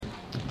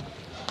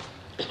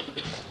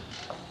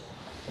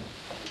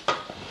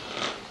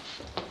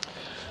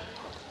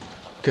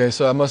Okay,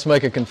 so I must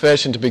make a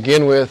confession to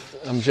begin with.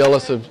 I'm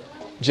jealous of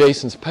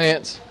Jason's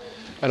pants.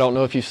 I don't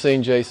know if you've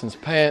seen Jason's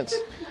pants.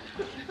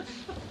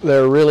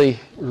 They're really,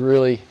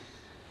 really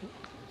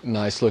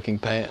nice looking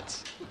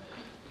pants.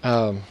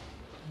 I'll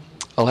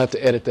have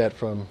to edit that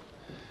from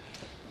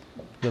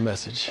the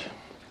message.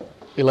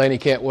 Elaine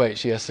can't wait.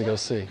 She has to go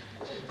see.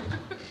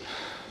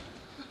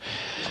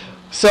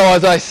 So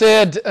as I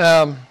said,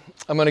 I'm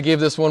going to give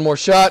this one more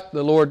shot.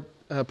 The Lord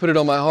put it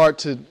on my heart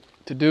to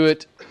do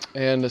it.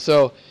 And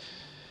so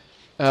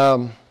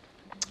I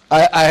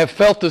have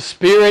felt the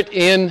Spirit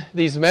in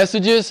these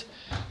messages.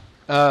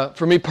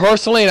 For me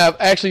personally, and I've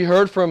actually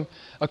heard from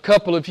a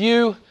couple of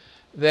you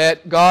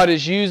that God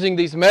is using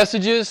these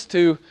messages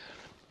to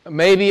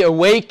maybe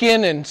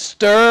awaken and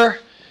stir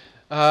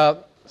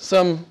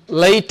some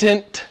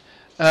latent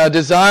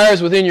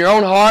desires within your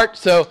own heart.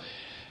 So,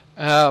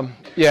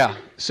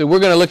 so we're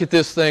going to look at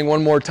this thing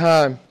one more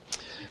time.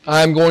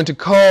 I'm going to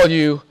call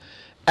you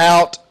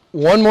out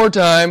one more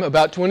time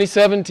about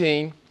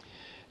 2017,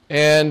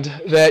 and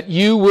that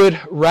you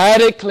would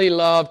radically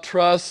love,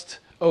 trust,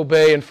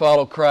 obey, and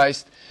follow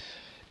Christ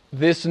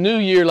this new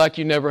year like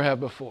you never have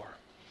before.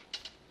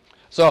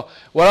 So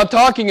what I'm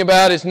talking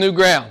about is new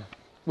ground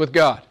with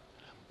God.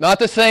 Not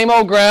the same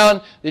old ground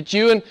that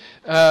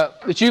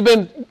you've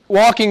been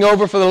walking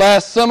over for the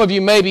last, some of you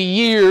maybe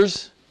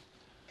years.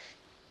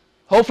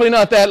 Hopefully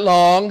not that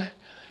long.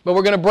 But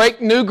we're going to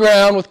break new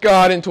ground with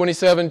God in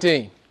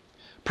 2017.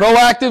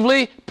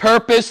 Proactively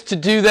purpose to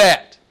do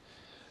that.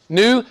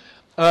 New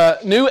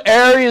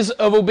areas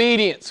of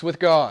obedience with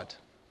God.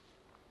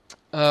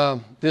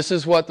 This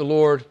is what the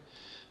Lord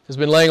has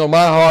been laying on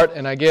my heart,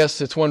 and I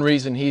guess it's one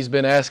reason He's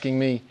been asking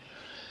me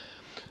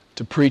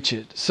to preach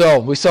it. So,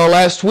 we saw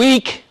last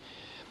week,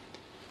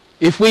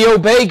 if we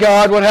obey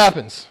God, what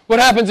happens? What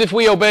happens if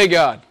we obey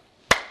God?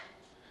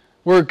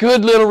 We're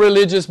good little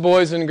religious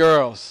boys and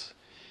girls.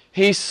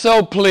 He's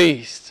so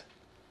pleased.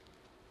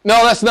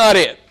 No, that's not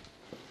it.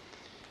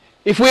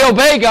 If we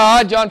obey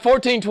God, John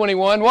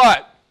 14:21,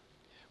 what?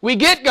 We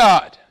get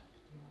God.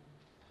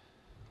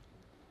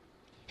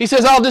 He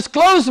says, I'll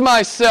disclose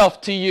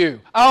myself to you.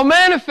 I'll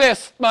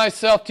manifest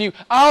myself to you.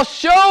 I'll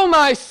show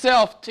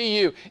myself to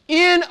you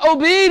in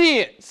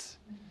obedience.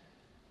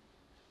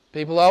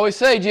 People always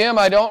say, Jim,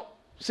 I don't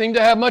seem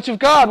to have much of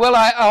God. Well,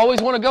 I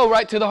always want to go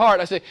right to the heart.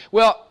 I say,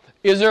 well,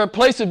 is there a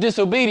place of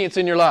disobedience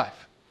in your life?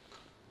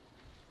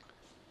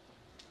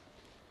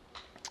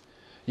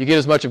 You get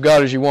as much of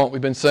God as you want.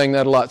 We've been saying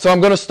that a lot. So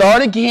I'm going to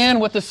start again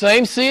with the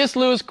same C.S.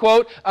 Lewis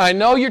quote. I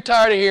know you're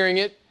tired of hearing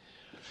it,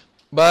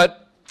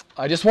 but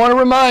I just want to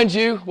remind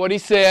you what he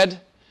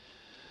said.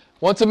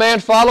 Once a man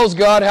follows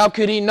God, how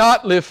could he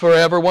not live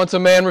forever? Once a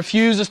man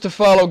refuses to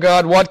follow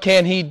God, what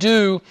can he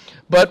do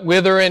but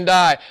wither and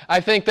die? I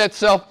think that's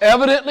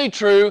self-evidently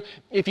true.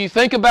 If you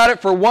think about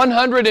it for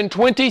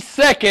 120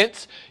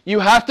 seconds, you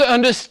have to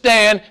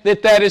understand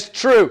that that is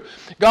true.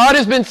 God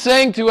has been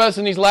saying to us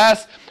in these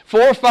last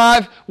 4 or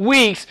 5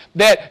 weeks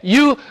that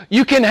you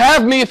can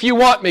have me if you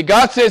want me.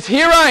 God says,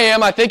 here I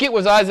am. I think it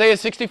was Isaiah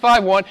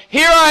 65:1.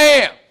 Here I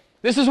am.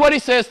 This is what He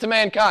says to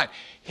mankind.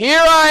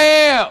 Here I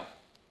am.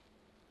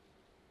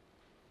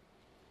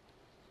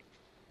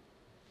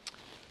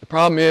 The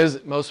problem is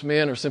that most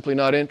men are simply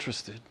not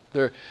interested.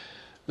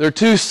 They're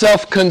too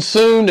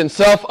self-consumed and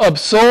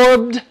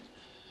self-absorbed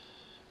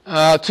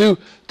to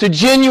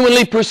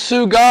genuinely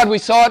pursue God. We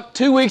saw it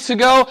 2 weeks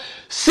ago.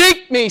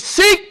 Seek me,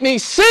 seek me,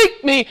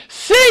 seek me,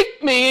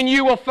 seek me, and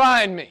you will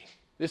find me.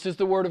 This is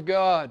the Word of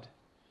God.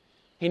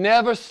 He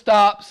never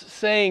stops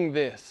saying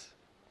this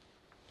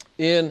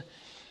in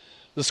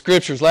the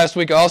Scriptures. Last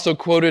week I also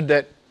quoted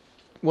that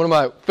one of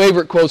my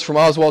favorite quotes from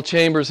Oswald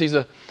Chambers. He's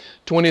a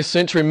 20th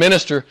century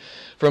minister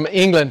from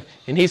England,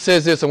 and he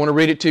says this. I want to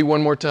read it to you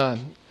one more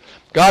time.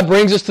 God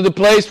brings us to the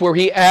place where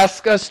He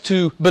asks us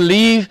to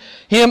believe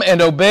Him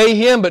and obey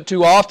Him, but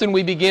too often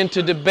we begin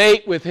to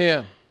debate with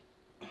Him.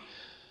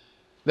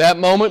 That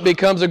moment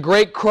becomes a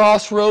great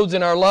crossroads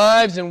in our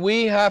lives, and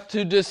we have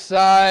to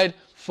decide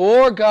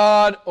for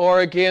God or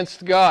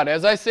against God.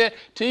 As I said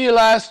to you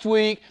last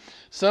week,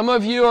 some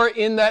of you are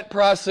in that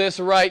process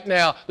right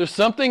now. There's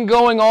something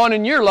going on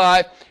in your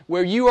life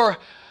where you are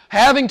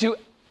having to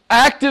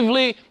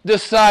actively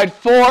decide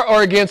for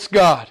or against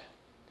God.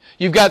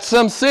 You've got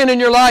some sin in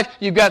your life.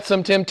 You've got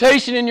some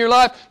temptation in your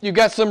life. You've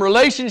got some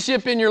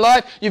relationship in your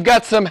life. You've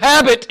got some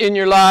habit in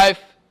your life.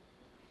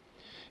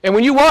 And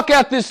when you walk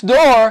out this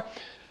door,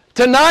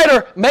 tonight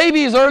or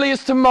maybe as early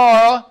as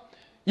tomorrow,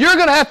 you're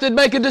going to have to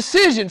make a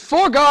decision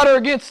for God or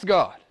against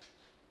God.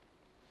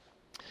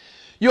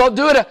 You'll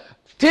do it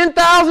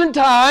 10,000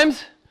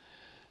 times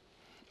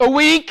a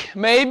week,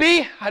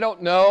 maybe. I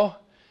don't know.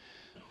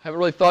 I haven't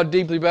really thought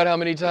deeply about how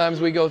many times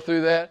we go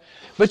through that.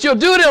 But you'll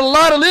do it in a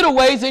lot of little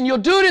ways, and you'll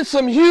do it in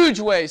some huge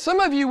ways. Some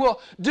of you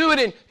will do it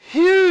in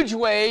huge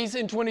ways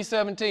in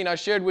 2017. I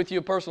shared with you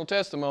a personal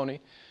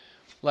testimony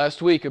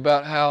last week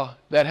about how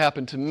that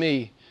happened to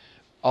me.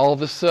 All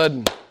of a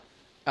sudden,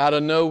 out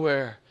of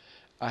nowhere,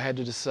 I had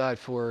to decide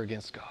for or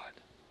against God.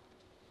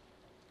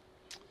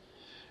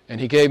 And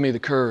He gave me the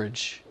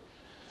courage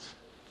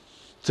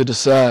to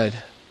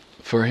decide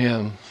for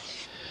Him.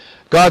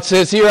 God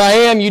says, here I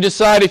am. You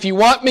decide if you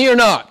want me or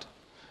not.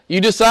 You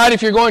decide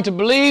if you're going to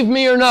believe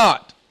me or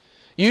not.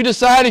 You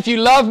decide if you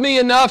love me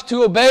enough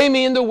to obey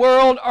me in the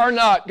world or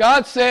not.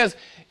 God says,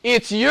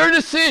 it's your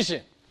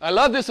decision. I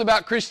love this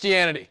about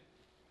Christianity.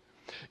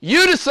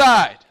 You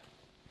decide.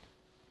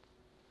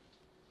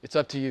 It's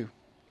up to you.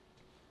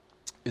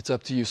 It's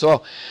up to you.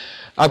 So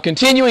I'm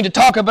continuing to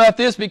talk about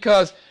this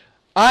because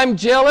I'm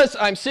jealous.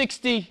 I'm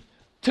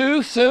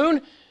 62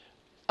 soon.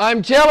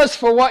 I'm jealous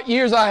for what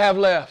years I have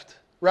left,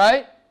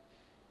 right?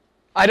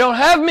 I don't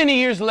have many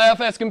years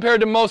left as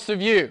compared to most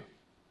of you.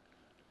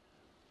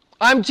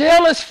 I'm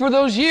jealous for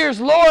those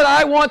years. Lord,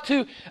 I want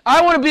to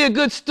be a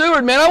good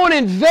steward, man. I want to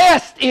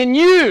invest in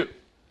you.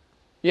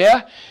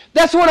 Yeah?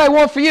 That's what I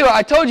want for you.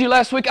 I told you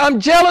last week, I'm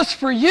jealous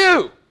for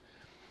you.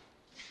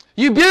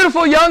 You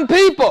beautiful young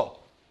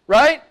people,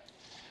 right?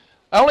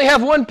 I only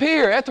have one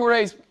peer.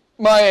 Ethelray's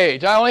my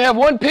age. I only have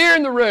one peer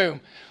in the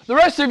room. The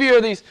rest of you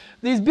are these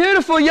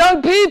beautiful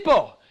young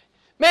people.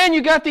 Man,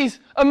 you got these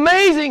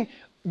amazing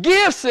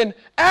gifts and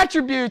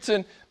attributes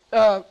and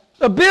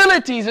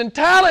abilities and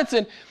talents,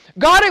 and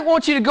God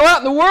wants you to go out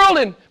in the world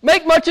and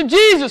make much of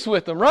Jesus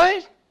with them,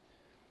 right?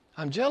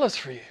 I'm jealous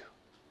for you.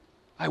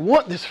 I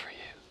want this for you.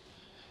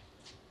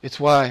 It's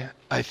why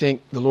I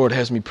think the Lord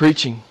has me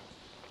preaching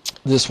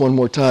this one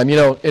more time. You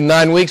know, in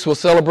 9 weeks we'll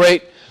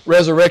celebrate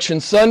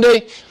Resurrection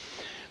Sunday.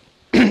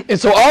 And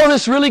so all of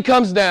this really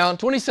comes down,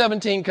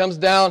 2017 comes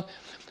down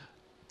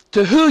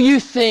to who you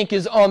think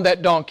is on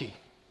that donkey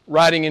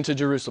riding into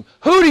Jerusalem.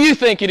 Who do you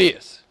think it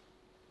is?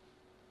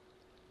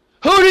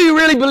 Who do you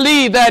really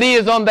believe that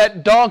is on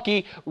that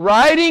donkey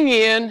riding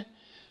in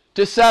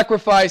to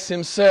sacrifice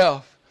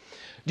himself?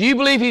 Do you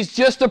believe he's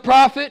just a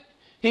prophet?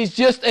 He's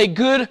just a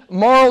good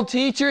moral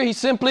teacher? He's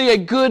simply a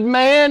good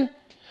man?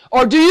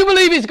 Or do you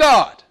believe he's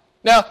God?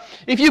 Now,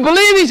 if you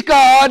believe he's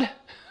God,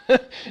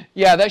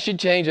 yeah, that should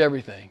change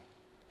everything.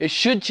 It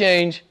should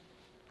change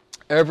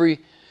every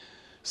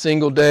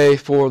single day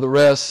for the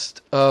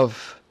rest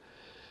of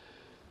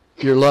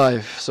your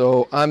life.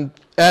 So I'm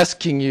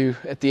asking you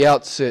at the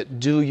outset,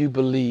 do you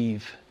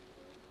believe?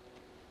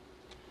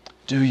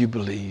 Do you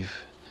believe?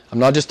 I'm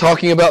not just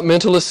talking about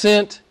mental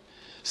assent.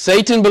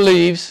 Satan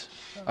believes.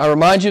 I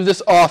remind you of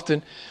this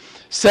often.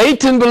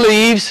 Satan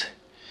believes.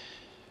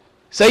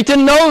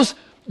 Satan knows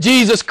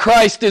Jesus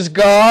Christ is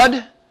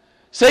God.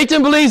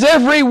 Satan believes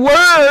every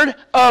word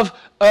of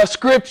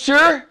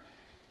Scripture.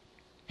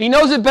 He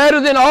knows it better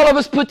than all of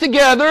us put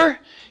together.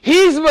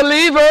 He's a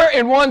believer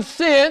in one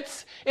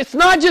sense. It's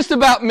not just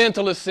about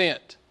mental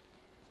assent.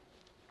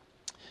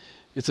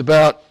 It's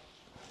about,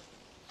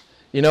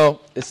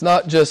 it's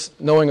not just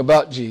knowing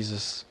about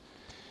Jesus.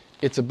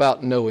 It's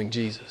about knowing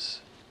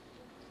Jesus.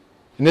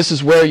 And this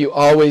is where you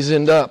always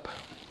end up.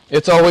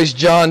 It's always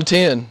John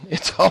 10.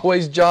 It's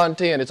always John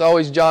 10. It's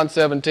always John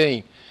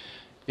 17.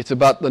 It's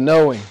about the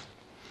knowing.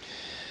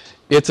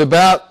 It's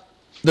about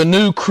the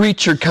new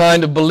creature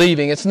kind of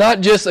believing. It's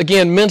not just,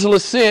 again, mental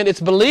assent. It's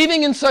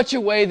believing in such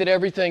a way that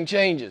everything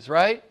changes,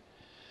 right?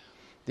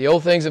 The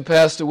old things have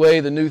passed away.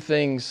 The new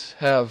things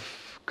have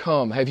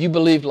come. Have you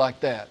believed like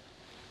that?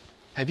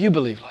 Have you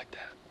believed like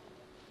that?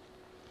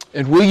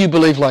 And will you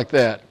believe like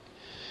that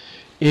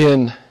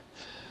in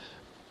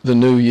the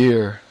new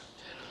year?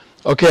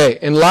 Okay,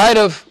 in light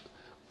of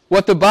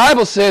what the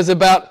Bible says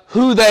about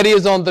who that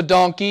is on the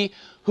donkey,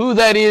 who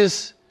that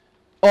is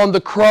on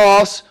the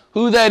cross,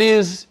 who that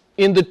is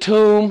in the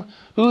tomb,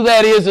 who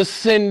that is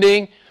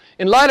ascending,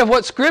 in light of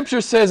what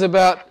Scripture says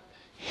about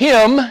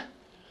Him,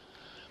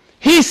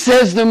 He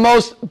says the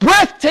most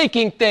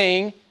breathtaking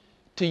thing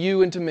to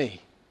you and to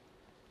me.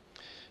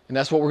 And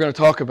that's what we're going to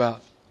talk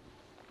about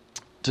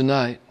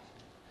tonight.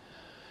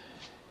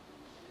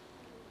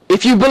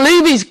 If you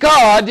believe He's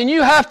God, then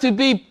you have to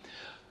be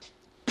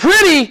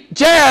pretty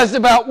jazzed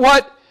about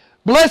what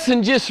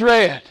Blessing just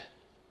read.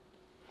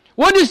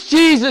 What does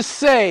Jesus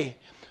say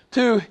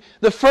to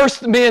the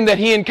first men that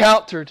He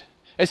encountered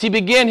as He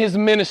began His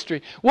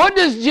ministry? What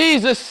does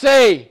Jesus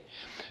say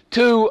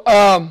to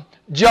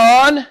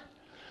John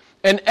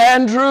and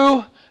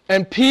Andrew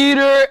and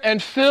Peter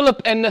and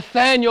Philip and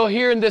Nathanael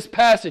here in this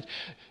passage?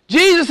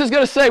 Jesus is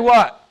going to say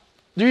what?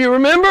 Do you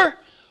remember?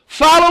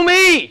 Follow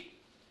me.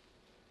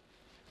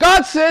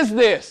 God says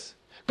this.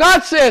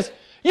 God says,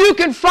 you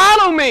can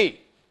follow me.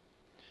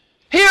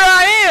 Here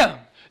I am.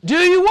 Do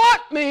you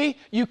want me?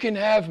 You can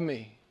have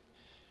me.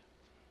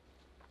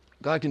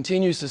 God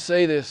continues to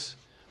say this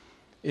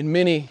in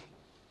many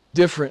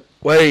different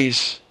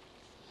ways.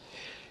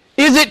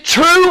 Is it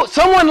true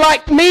someone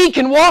like me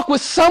can walk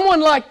with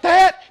someone like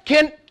that?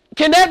 Can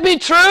that be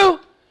true?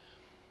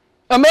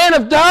 A man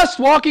of dust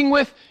walking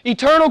with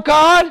eternal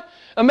God?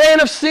 A man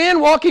of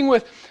sin walking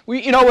with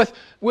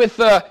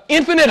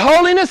infinite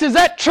holiness? Is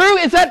that true?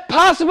 Is that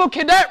possible?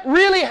 Can that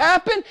really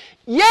happen?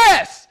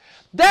 Yes!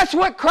 That's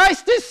what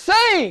Christ is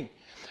saying.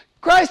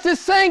 Christ is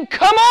saying,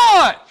 come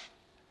on!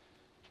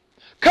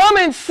 Come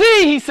and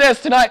see, He says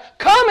tonight.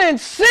 Come and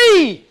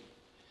see!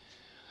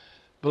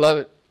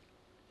 Beloved,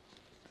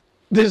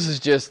 this is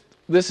just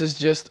this is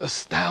just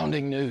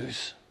astounding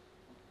news.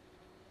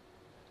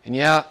 And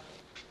yeah,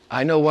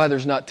 I know why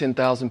there's not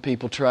 10,000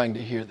 people trying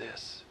to hear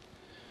this.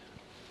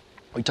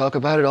 We talk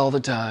about it all the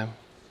time.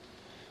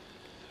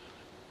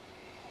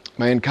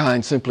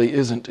 Mankind simply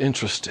isn't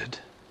interested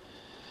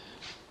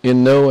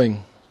in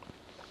knowing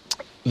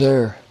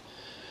their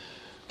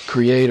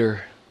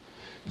Creator.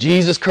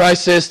 Jesus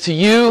Christ says to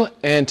you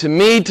and to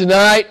me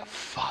tonight,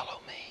 follow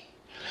me.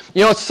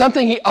 You know, it's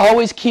something He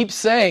always keeps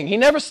saying. He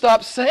never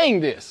stops saying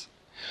this.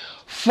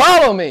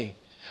 Follow me.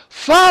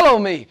 Follow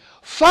me.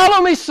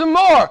 Follow me some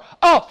more.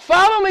 Oh,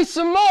 follow me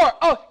some more.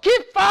 Oh,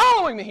 keep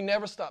following me. He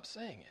never stops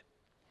saying it.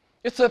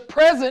 It's a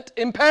present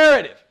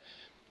imperative.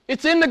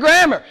 It's in the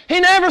grammar.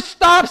 He never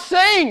stops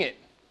saying it.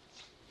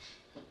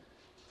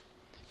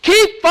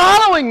 Keep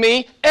following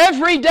me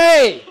every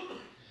day.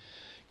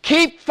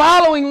 Keep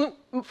following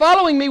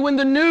me when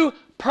the new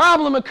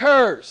problem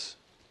occurs.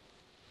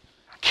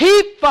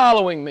 Keep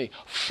following me.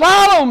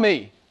 Follow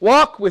me.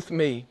 Walk with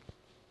me.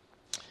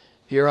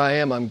 Here I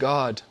am, I'm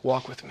God.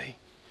 Walk with me.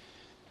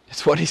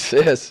 It's what He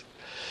says.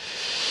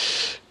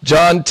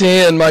 John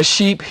 10, my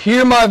sheep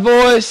hear my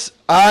voice.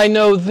 I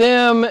know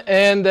them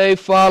and they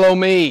follow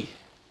me.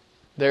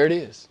 There it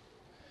is.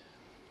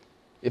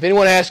 If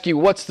anyone asks you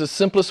what's the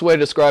simplest way to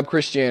describe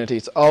Christianity,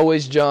 it's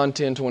always John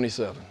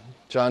 10:27.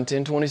 John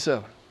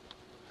 10:27.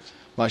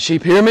 My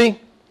sheep hear me.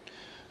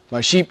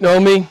 My sheep know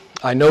me.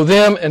 I know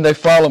them and they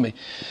follow me.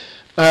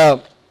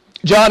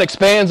 John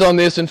expands on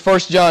this in 1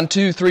 John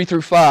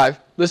 2:3-5.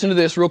 Listen to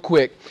this real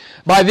quick.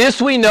 By this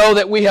we know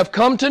that we have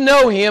come to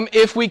know Him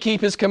if we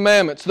keep His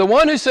commandments. The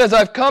one who says,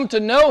 I've come to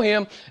know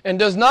Him and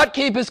does not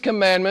keep His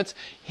commandments,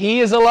 he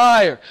is a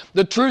liar.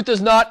 The truth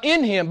is not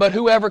in him, but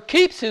whoever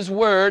keeps His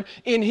word,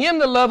 in him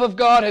the love of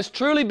God has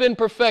truly been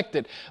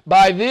perfected.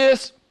 By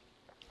this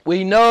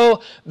we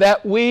know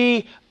that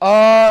we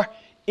are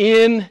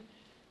in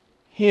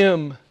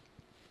Him.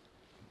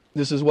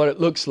 This is what it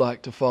looks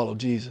like to follow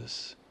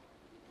Jesus.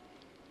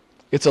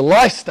 It's a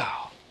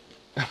lifestyle.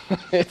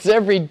 It's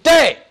every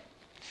day.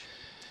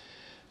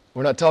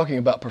 We're not talking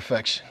about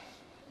perfection.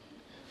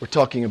 We're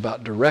talking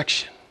about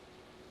direction.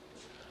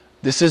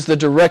 This is the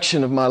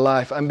direction of my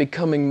life. I'm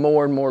becoming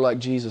more and more like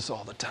Jesus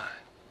all the time.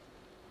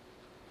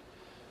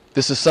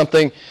 This is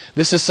something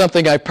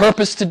I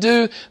purpose to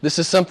do. This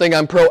is something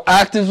I'm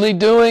proactively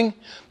doing.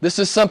 This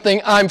is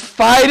something I'm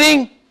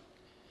fighting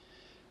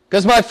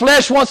because my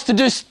flesh wants to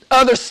do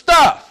other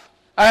stuff.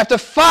 I have to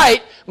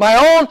fight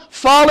my own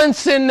fallen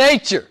sin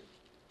nature.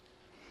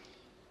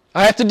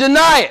 I have to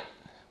deny it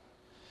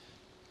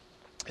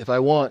if I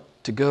want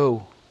to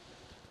go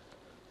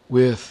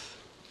with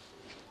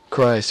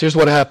Christ. Here's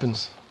what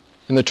happens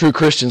in the true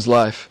Christian's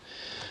life.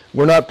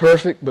 We're not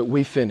perfect, but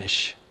we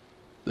finish.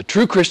 The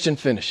true Christian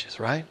finishes,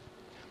 right?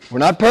 We're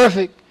not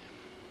perfect.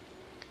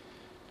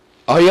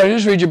 All you got to do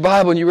is read your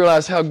Bible and you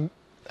realize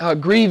how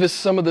grievous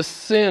some of the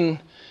sin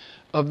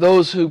of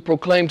those who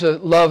proclaim to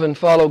love and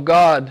follow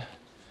God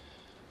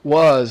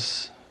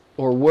was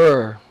or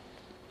were.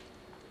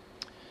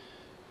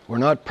 We're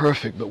not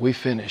perfect, but we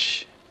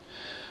finish.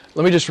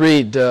 Let me just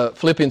read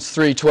Philippians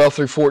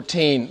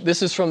 3:12-14.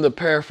 This is from the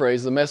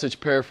paraphrase, the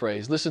Message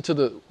paraphrase. Listen to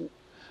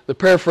the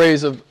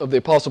paraphrase of the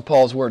Apostle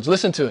Paul's words.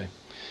 Listen to him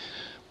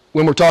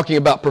when we're talking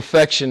about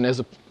perfection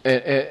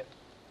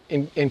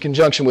in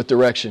conjunction with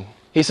direction.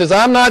 He says,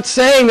 I'm not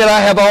saying that I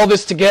have all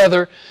this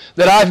together,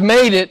 that I've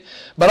made it,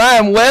 but I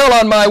am well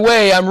on my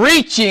way. I'm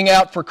reaching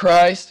out for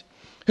Christ,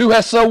 who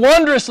has so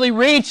wondrously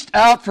reached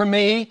out for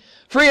me.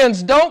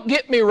 Friends, don't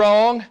get me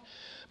wrong.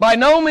 By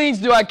no means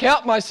do I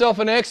count myself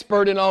an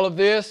expert in all of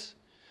this,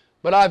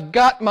 but I've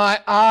got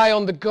my eye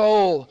on the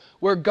goal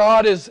where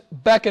God is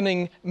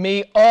beckoning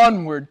me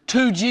onward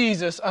to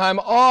Jesus. I'm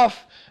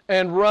off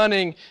and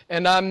running,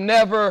 and I'm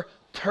never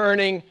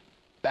turning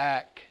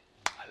back.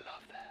 I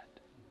love that.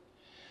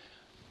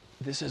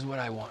 This is what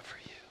I want for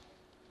you.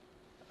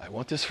 I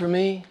want this for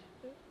me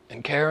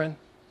and Karen.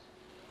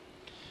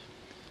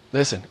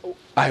 Listen,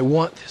 I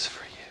want this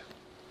for you.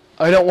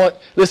 I don't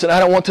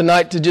want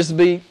tonight to just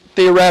be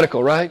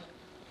theoretical, right?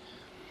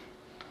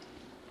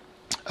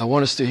 I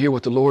want us to hear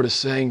what the Lord is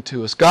saying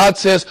to us. God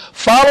says,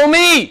 follow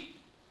me.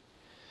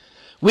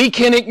 We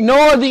can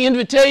ignore the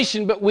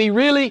invitation, but we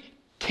really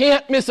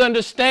can't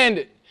misunderstand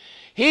it.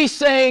 He's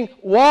saying,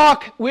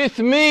 walk with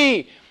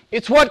me.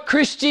 It's what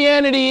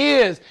Christianity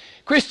is.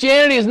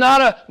 Christianity is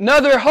not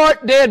another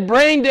heart-dead,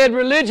 brain-dead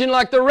religion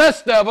like the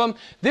rest of them.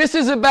 This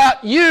is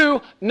about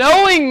you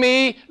knowing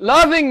me,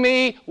 loving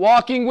me,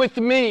 walking with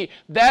me.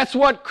 That's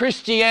what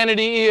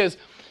Christianity is.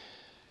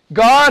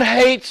 God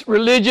hates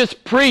religious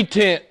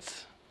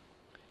pretense.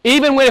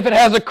 Even if it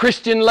has a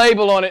Christian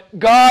label on it,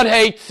 God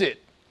hates it.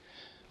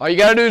 All you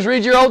got to do is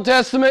read your Old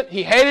Testament.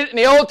 He hated it in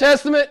the Old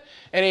Testament,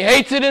 and He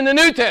hates it in the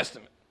New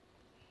Testament.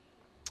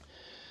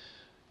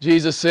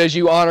 Jesus says,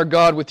 you honor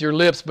God with your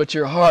lips, but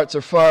your hearts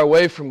are far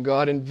away from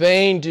God. In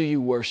vain do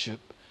you worship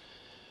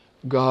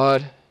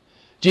God.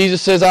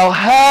 Jesus says, I'll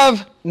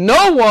have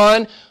no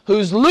one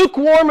who's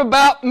lukewarm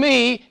about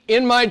me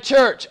in my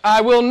church.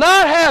 I will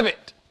not have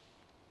it.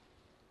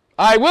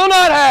 I will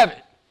not have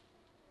it.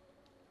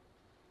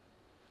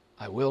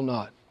 I will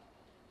not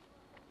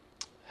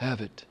have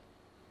it.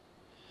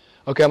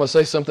 Okay, I'm going to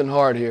say something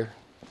hard here.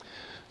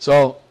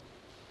 So,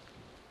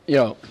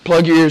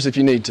 plug your ears if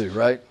you need to,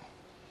 right?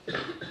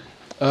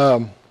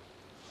 I've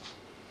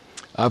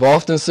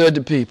often said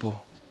to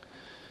people,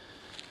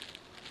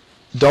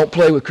 don't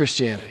play with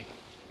Christianity.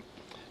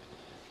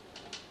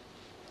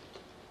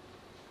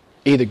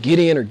 Either get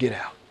in or get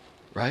out,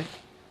 right?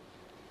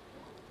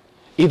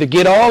 Either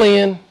get all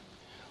in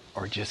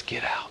or just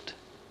get out.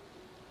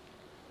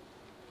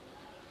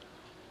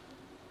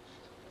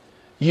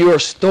 You are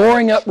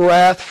storing up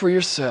wrath for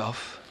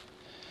yourself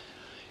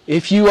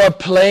if you are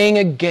playing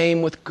a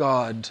game with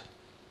God.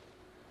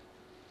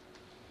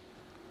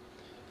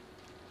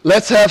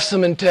 Let's have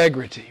some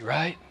integrity,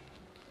 right?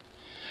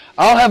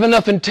 I'll have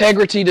enough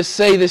integrity to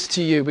say this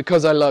to you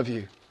because I love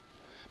you.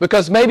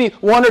 Because maybe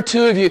one or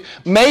two of you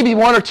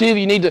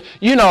need to,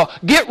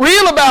 get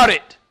real about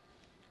it.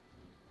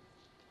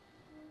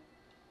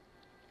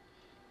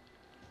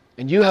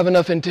 And you have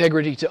enough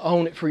integrity to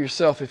own it for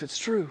yourself if it's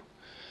true.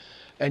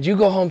 And you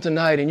go home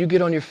tonight and you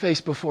get on your face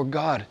before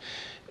God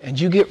and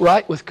you get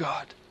right with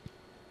God.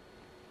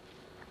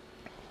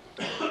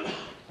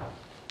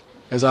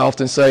 As I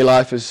often say,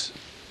 life is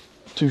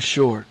too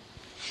short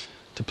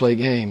to play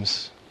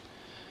games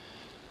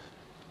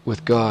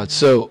with God.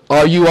 So,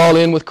 are you all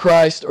in with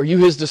Christ? Are you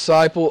His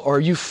disciple?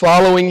 Are you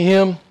following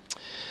Him?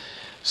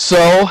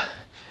 So,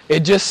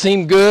 it just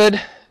seemed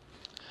good.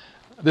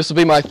 This will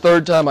be my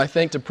third time, I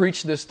think, to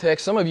preach this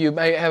text. Some of you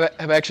may have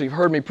actually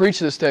heard me preach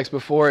this text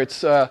before.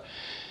 It's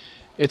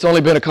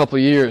only been a couple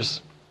of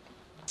years,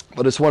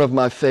 but it's one of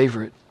my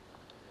favorite.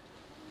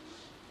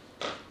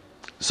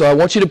 So I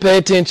want you to pay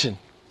attention.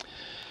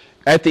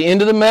 At the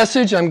end of the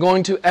message, I'm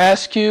going to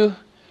ask you,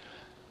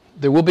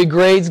 there will be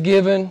grades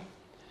given.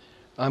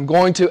 I'm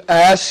going to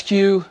ask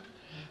you,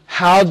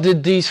 how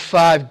did these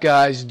 5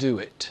 guys do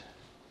it?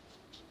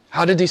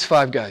 How did these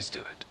 5 guys do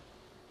it?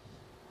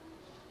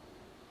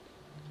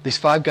 These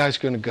 5 guys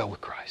are going to go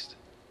with Christ.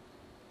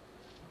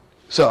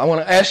 So I want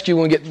to ask you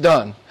when we get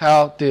done,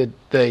 how did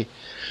they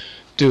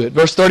do it?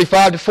 Verse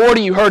 35 to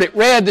 40, you heard it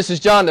read. This is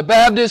John the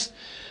Baptist.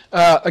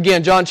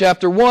 Again, John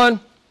chapter 1.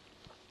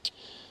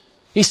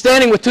 He's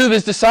standing with 2 of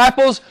his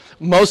disciples.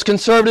 Most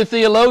conservative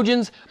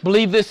theologians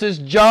believe this is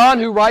John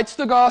who writes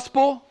the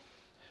gospel,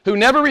 who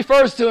never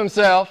refers to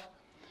himself,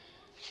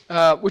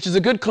 which is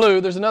a good clue.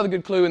 There's another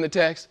good clue in the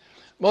text.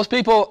 Most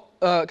people,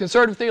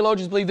 conservative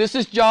theologians, believe this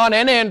is John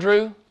and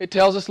Andrew. It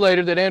tells us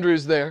later that Andrew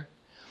is there.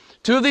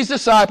 2 of these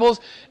disciples,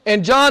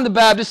 and John the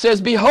Baptist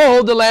says,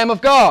 "Behold the Lamb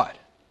of God."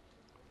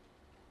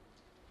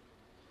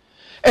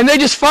 And they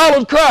just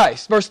followed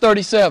Christ, verse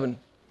 37.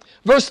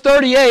 Verse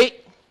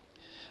 38,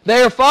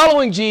 they are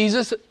following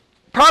Jesus,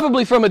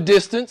 probably from a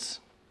distance.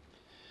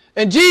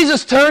 And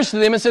Jesus turns to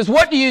them and says,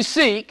 "What do you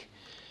seek?"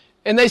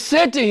 And they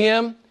said to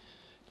him,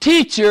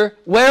 "Teacher,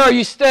 where are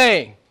you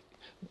staying?"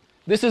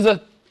 This is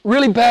a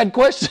really bad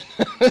question.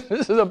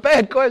 This is a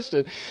bad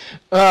question.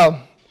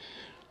 But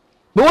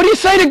what do you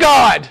say to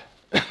God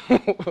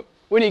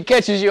when He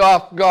catches you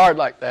off guard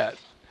like that?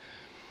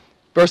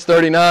 Verse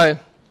 39,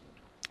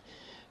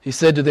 He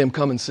said to them,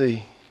 "Come and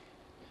see."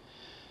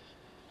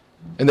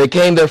 And they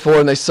came therefore,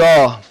 and they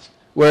saw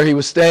where He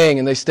was staying,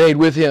 and they stayed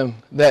with Him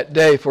that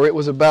day, for it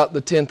was about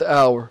the 10th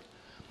hour.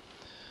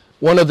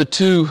 One of the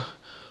 2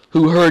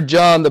 who heard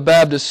John the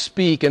Baptist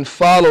speak and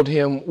followed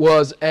him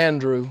was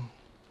Andrew.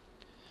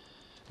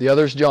 The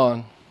other is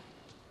John,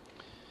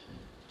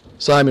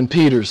 Simon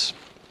Peter's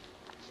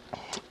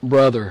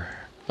brother.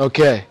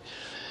 Okay.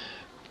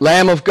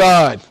 Lamb of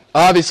God.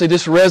 Obviously,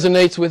 this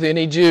resonates with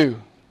any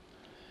Jew.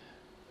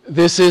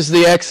 This is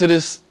the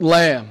Exodus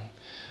lamb.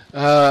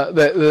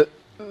 The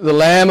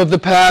lamb of the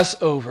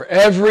Passover.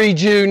 Every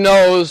Jew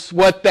knows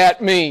what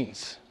that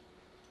means.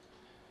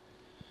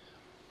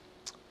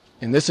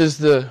 And this is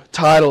the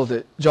title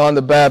that John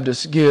the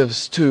Baptist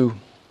gives to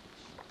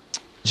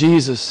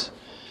Jesus.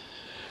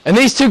 And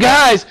these 2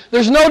 guys,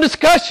 there's no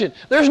discussion.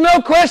 There's no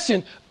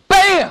question.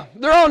 Bam!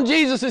 They're on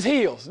Jesus'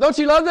 heels. Don't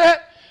you love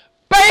that?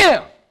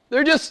 Bam!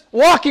 They're just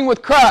walking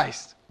with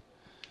Christ.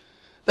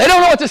 They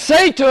don't know what to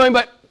say to Him,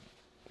 but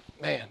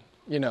man,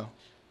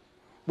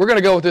 we're going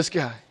to go with this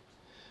guy.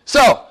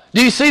 So,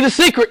 do you see the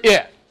secret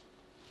yet?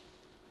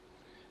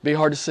 Be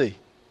hard to see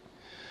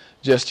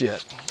just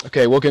yet.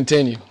 Okay, we'll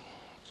continue.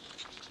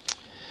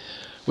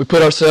 We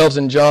put ourselves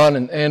in John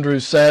and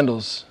Andrew's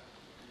sandals,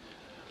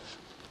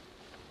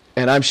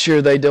 and I'm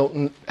sure they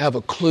don't have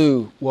a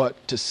clue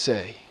what to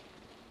say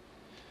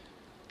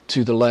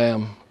to the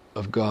Lamb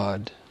of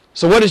God.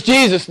 So what does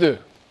Jesus do?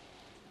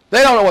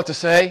 They don't know what to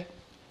say.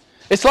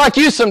 It's like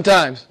you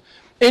sometimes.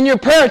 In your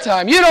prayer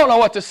time, you don't know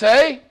what to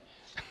say.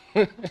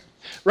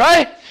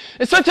 Right?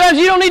 And sometimes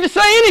you don't need to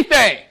say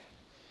anything.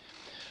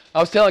 I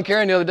was telling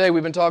Karen the other day,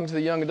 we've been talking to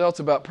the young adults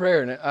about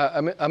prayer,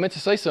 and I meant to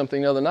say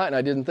something the other night, and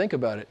I didn't think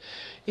about it.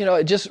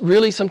 It just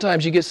really,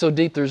 sometimes you get so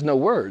deep, there's no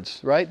words,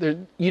 right?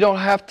 You don't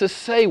have to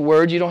say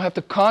words. You don't have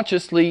to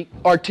consciously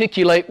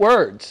articulate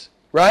words,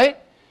 right?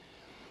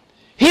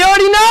 He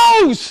already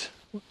knows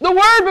the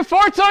word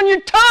before it's on your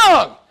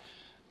tongue.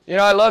 You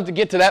know, I love to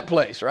get to that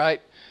place,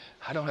 right?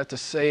 I don't have to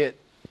say it.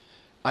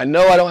 I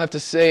know I don't have to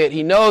say it.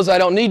 He knows I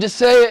don't need to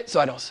say it, so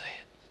I don't say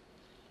it.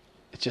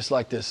 It's just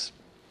like this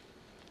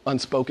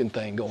unspoken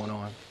thing going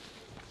on.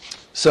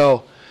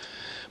 So,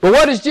 but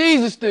what does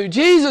Jesus do?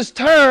 Jesus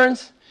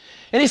turns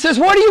and he says,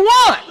 what do you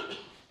want?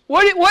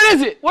 What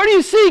is it? What are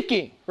you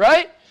seeking,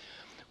 right?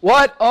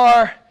 What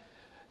are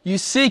you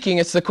seeking?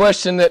 It's the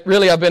question that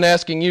really I've been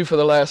asking you for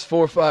the last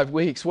 4 or 5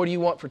 weeks. What do you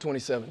want for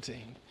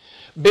 2017?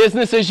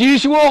 Business as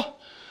usual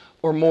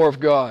or more of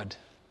God?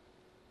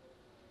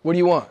 What do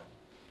you want?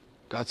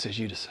 God says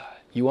you decide.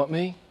 You want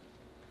me?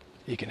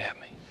 You can have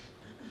me.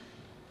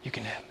 You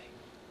can have me.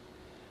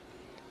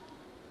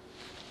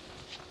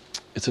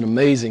 It's an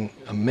amazing,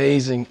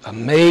 amazing,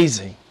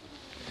 amazing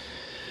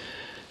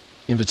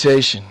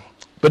invitation.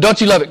 But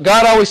don't you love it?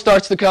 God always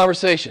starts the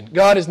conversation.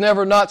 God has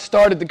never not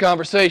started the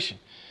conversation.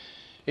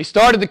 He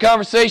started the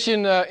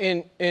conversation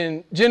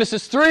in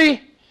Genesis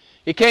 3.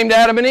 He came to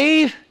Adam and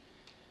Eve.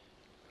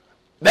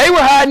 They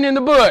were hiding in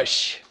the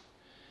bush.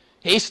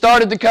 He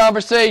started the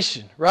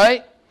conversation,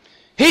 right?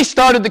 He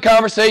started the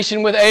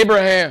conversation with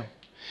Abraham.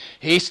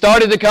 He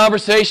started the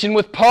conversation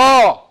with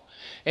Paul.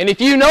 And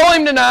if you know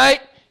him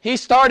tonight, he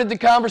started the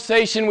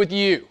conversation with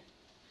you.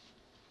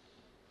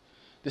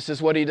 This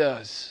is what he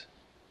does.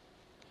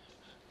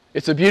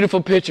 It's a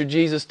beautiful picture.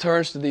 Jesus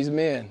turns to these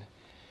men.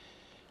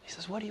 He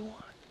says, what do you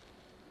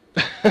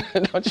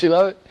want? Don't you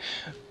love it?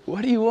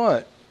 What do you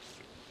want?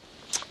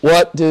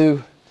 What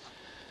do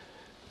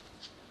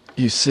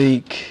you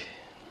seek?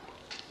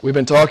 We've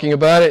been talking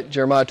about it.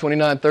 Jeremiah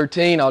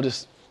 29:13. I'll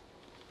just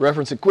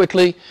reference it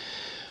quickly.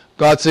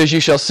 God says, you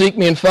shall seek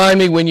me and find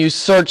me when you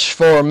search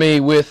for me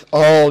with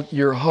all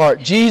your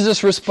heart.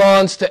 Jesus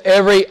responds to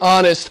every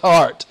honest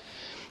heart.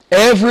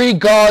 Every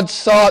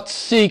God-sought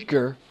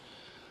seeker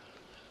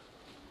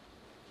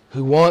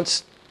who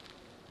wants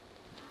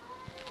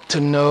to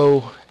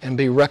know and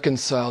be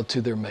reconciled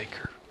to their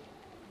Maker.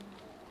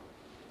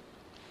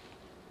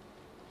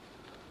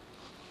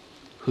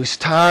 Who's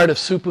tired of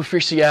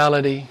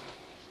superficiality,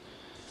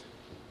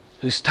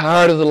 who's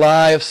tired of the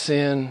lie of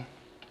sin,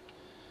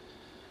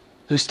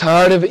 who's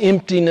tired of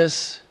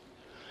emptiness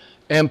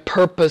and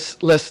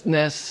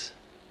purposelessness.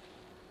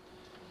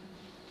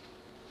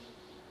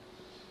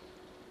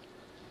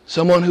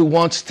 Someone who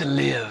wants to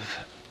live.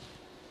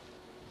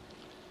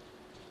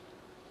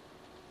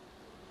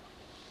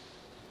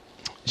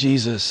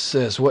 Jesus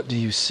says, what do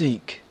you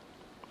seek?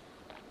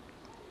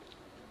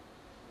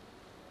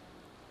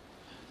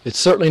 It's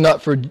certainly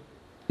not for,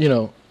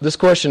 this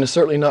question is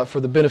certainly not for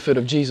the benefit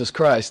of Jesus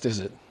Christ, is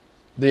it?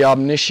 The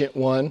omniscient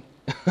one,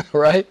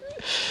 right?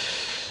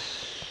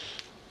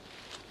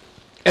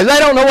 And they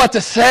don't know what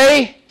to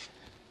say.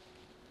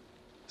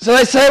 So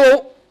they say,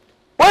 well,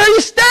 where are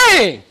you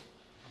staying?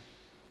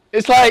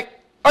 It's like,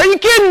 are you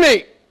kidding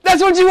me?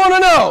 That's what you want to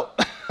know.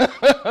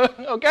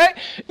 Okay?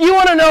 You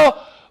want to know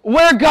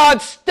where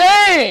God's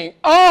staying.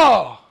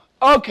 Oh,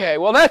 okay.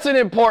 Well, that's an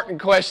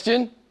important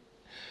question.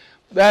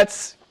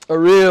 That's a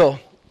real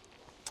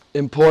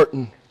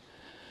important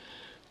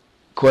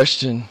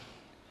question.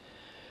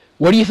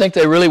 What do you think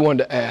they really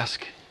wanted to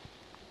ask?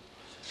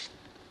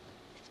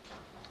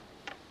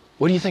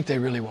 What do you think they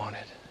really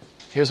wanted?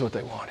 Here's what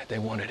they wanted. They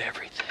wanted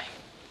everything.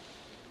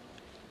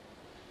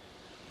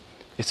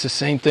 It's the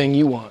same thing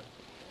you want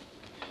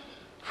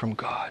from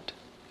God.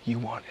 You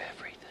want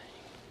everything.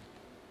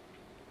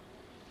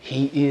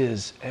 He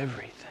is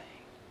everything.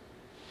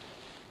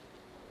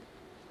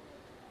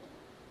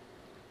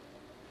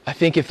 I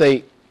think if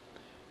they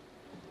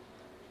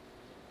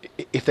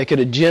could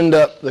have ginned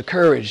up the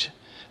courage,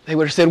 they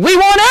would have said, we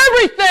want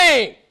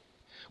everything.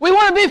 We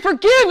want to be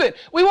forgiven.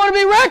 We want to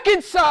be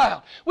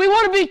reconciled. We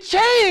want to be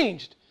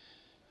changed.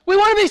 We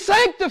want to be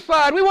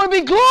sanctified. We want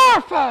to be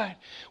glorified.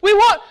 We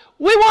want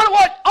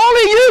what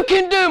only you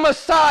can do,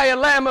 Messiah,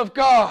 Lamb of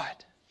God.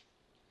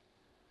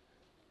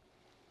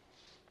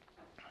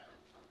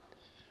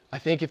 I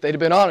think if they'd have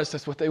been honest,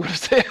 that's what they would have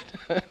said.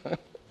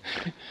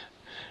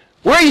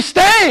 Where are you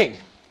staying?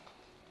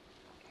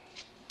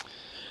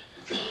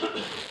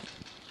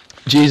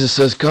 Jesus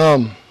says,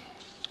 come,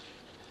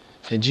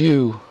 and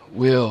you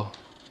will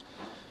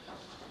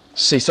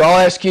see. So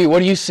I'll ask you, what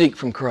do you seek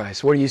from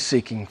Christ? What are you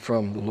seeking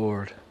from the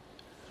Lord?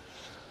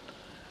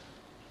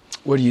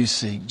 What do you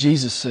seek?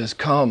 Jesus says,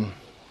 come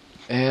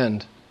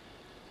and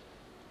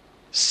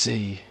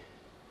see.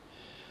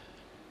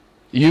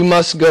 You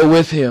must go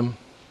with him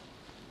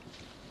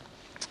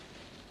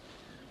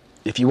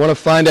if you want to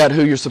find out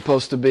who you're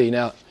supposed to be.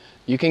 Now,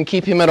 you can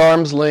keep him at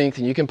arm's length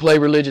and you can play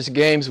religious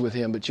games with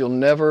him, but you'll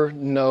never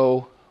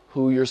know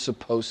who you're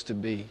supposed to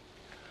be.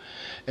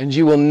 And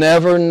you will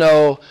never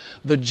know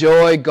the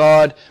joy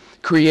God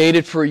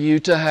created for you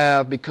to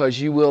have because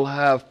you will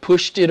have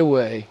pushed it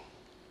away.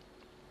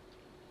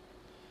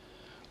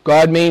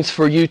 God means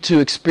for you to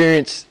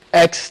experience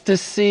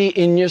ecstasy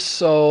in your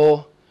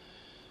soul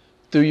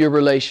through your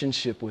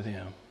relationship with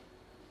him.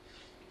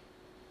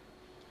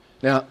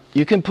 Now,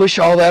 you can push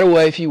all that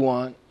away if you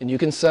want, and you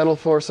can settle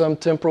for some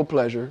temporal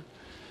pleasure.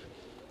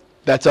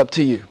 That's up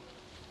to you.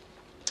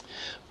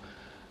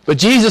 But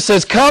Jesus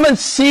says, come and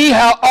see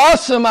how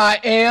awesome I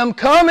am.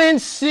 Come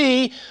and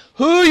see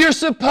who you're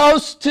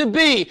supposed to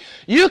be.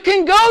 You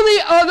can go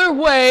the other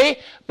way,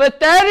 but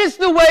that is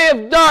the way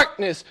of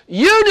darkness.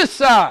 You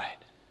decide.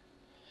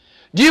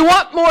 Do you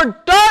want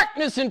more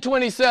darkness in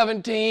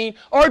 2017,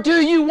 or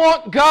do you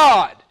want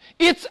God?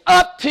 It's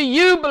up to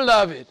you,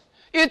 beloved.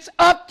 It's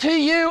up to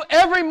you.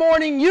 Every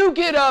morning you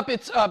get up,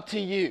 it's up to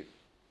you.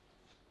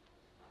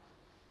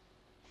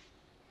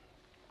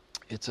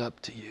 It's up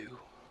to you.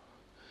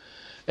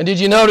 And did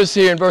you notice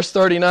here in verse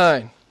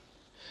 39?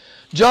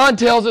 John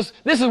tells us,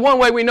 this is one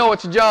way we know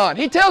it's John.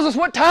 He tells us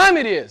what time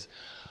it is.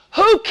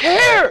 Who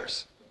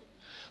cares?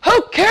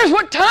 Who cares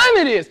what time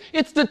it is?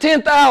 It's the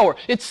 10th hour.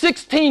 It's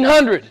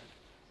 1600.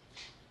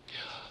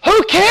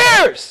 Who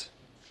cares?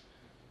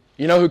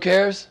 You know who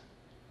cares?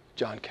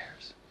 John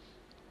cares.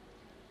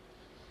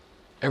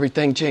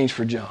 Everything changed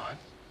for John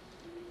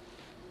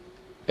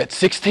at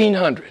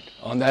 1600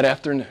 on that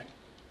afternoon,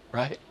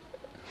 right?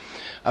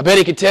 I bet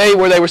he could tell you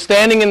where they were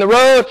standing in the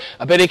road.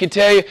 I bet he could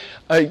tell you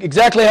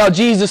exactly how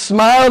Jesus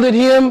smiled at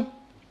him.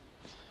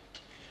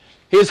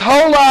 His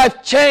whole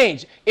life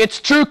changed. It's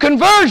true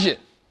conversion.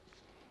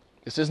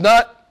 This is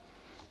not,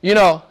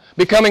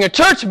 becoming a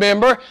church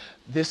member.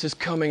 This is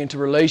coming into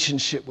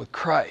relationship with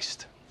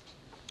Christ.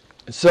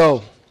 And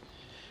so,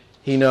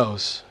 he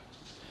knows.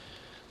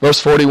 Verse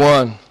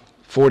 41,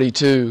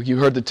 42, you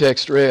heard the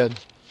text read.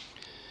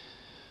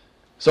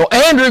 So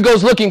Andrew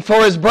goes looking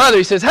for his brother.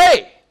 He says,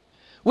 hey,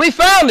 we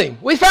found him.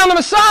 We found the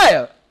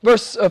Messiah.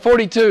 Verse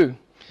 42.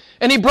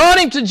 And he brought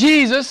him to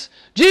Jesus.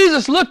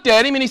 Jesus looked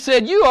at him and he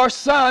said, you are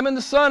Simon,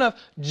 the son of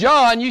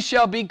John. You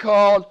shall be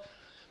called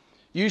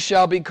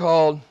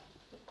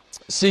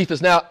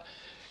Cephas.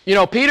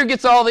 Now, Peter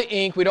gets all the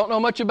ink. We don't know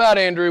much about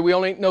Andrew. We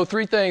only know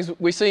 3 things.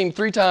 We see him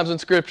 3 times in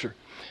Scripture.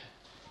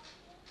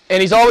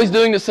 And he's always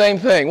doing the same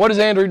thing. What is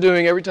Andrew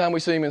doing every time we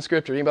see him in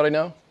Scripture? Anybody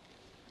know?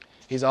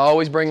 He's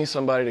always bringing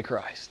somebody to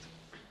Christ.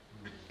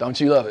 Don't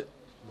you love it?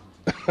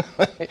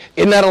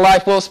 Isn't that a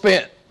life well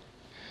spent?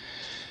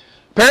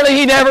 Apparently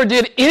he never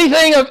did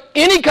anything of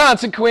any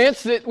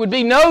consequence that would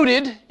be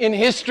noted in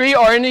history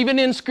or even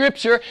in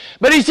Scripture,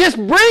 but he's just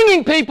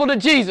bringing people to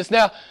Jesus.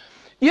 Now,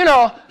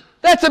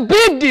 that's a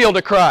big deal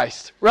to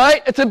Christ,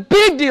 right? It's a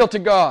big deal to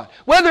God.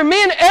 Whether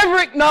men ever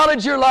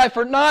acknowledge your life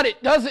or not,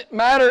 it doesn't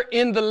matter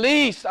in the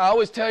least. I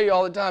always tell you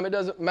all the time, it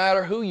doesn't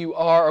matter who you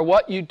are or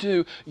what you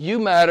do. You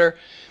matter.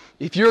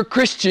 If you're a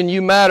Christian,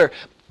 you matter.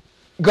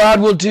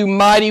 God will do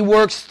mighty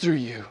works through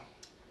you.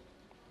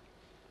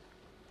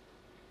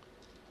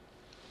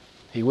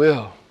 He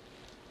will.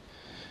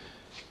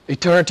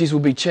 Eternities will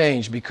be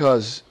changed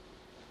because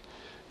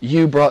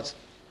you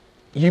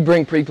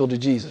bring people to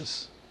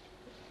Jesus.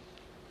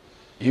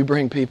 You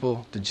bring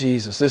people to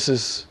Jesus. This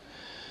is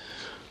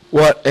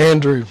what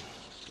Andrew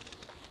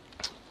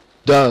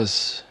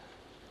does.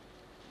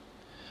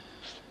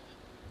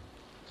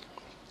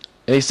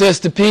 And he says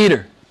to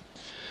Peter,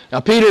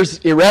 now Peter's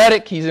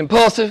erratic, he's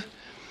impulsive,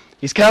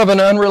 he's kind of an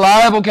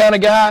unreliable kind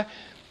of guy.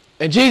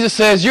 And Jesus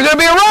says, you're going to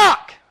be a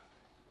rock.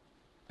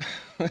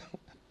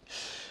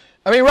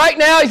 Right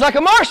now he's like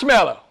a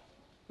marshmallow,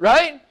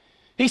 right?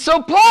 He's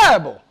so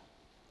pliable.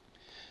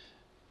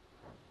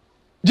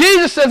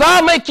 Jesus says,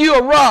 I'll make you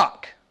a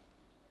rock.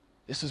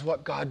 This is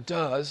what God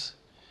does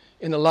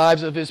in the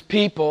lives of His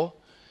people.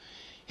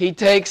 He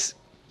takes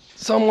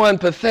someone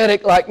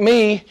pathetic like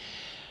me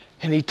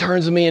and He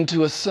turns me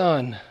into a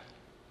son,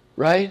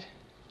 right?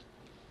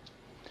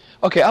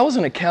 Okay, I was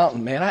an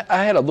accountant, man.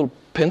 I had a little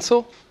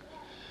pencil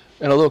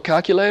and a little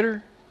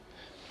calculator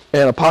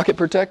and a pocket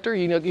protector.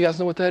 You guys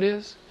know what that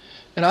is?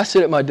 And I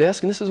sit at my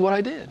desk and this is what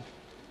I did.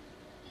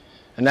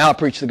 And now I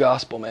preach the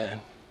gospel, man.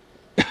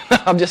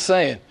 I'm just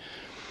saying.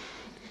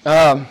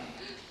 You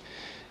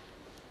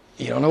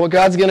don't know what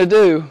God's going to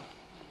do.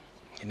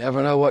 You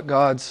never know what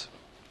God's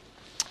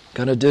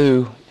going to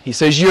do. He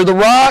says, you're the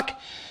rock.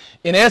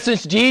 In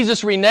essence,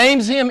 Jesus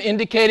renames him,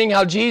 indicating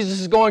how Jesus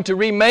is going to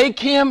remake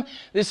him.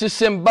 This is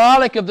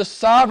symbolic of the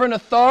sovereign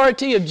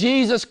authority of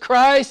Jesus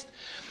Christ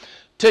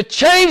to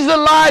change the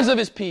lives of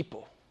His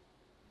people.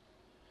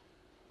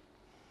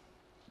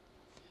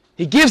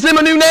 He gives them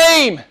a new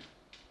name.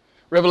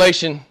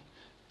 Revelation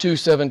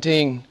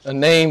 2:17, a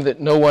name that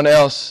no one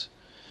else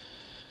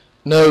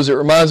knows. It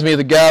reminds me of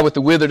the guy with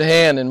the withered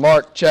hand in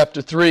Mark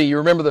chapter 3. You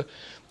remember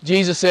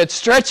Jesus said,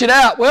 stretch it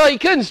out. Well, he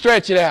couldn't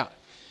stretch it out.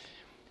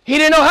 He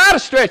didn't know how to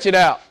stretch it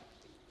out.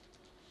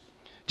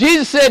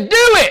 Jesus said, do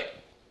it.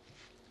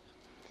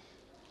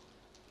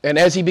 And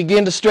as he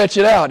began to stretch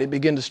it out, it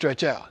began to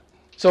stretch out.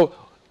 So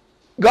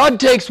God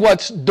takes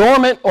what's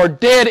dormant or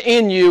dead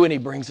in you and He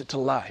brings it to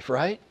life,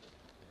 right?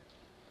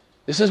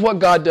 This is what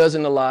God does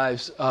in the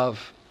lives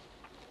of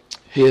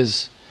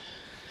His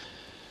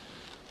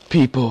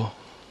people.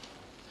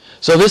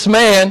 So this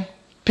man,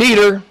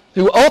 Peter,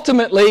 who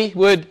ultimately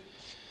would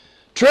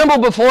tremble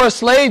before a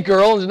slave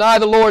girl and deny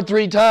the Lord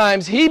 3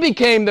 times, he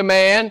became the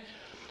man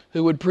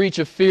who would preach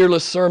a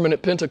fearless sermon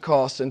at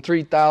Pentecost and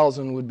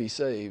 3,000 would be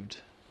saved.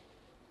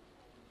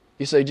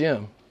 You say,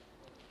 Jim,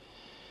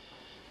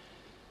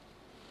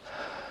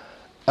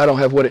 I don't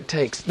have what it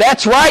takes.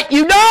 That's right,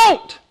 you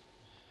don't.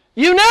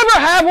 You never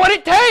have what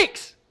it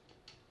takes.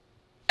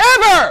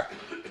 Ever.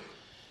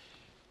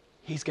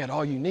 He's got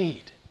all you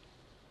need.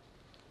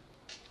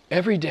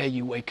 Every day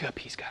you wake up,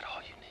 He's got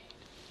all you need.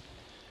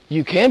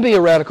 You can be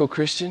a radical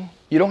Christian.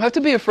 You don't have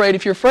to be afraid.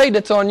 If you're afraid,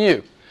 that's on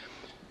you.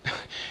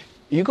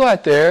 You go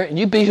out there and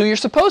you be who you're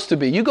supposed to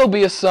be. You go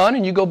be a son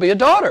and you go be a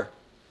daughter.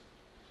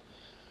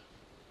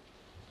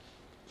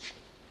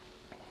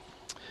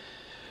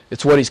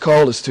 It's what He's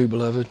called us to,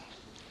 beloved.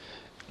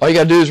 All you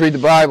got to do is read the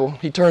Bible.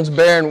 He turns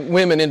barren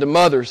women into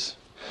mothers.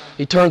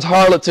 He turns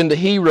harlots into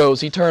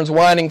heroes. He turns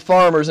whining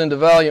farmers into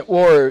valiant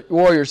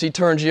warriors. He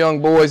turns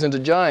young boys into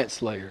giant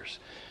slayers.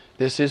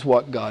 This is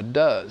what God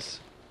does.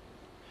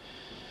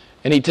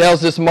 And He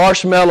tells this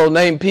marshmallow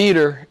named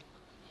Peter,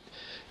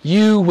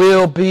 you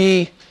will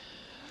be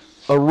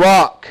a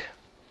rock.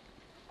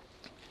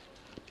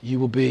 You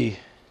will be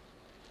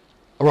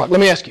a rock. Let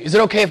me ask you, is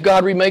it okay if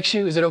God remakes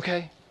you? Is it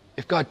okay?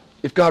 If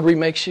God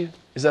remakes you,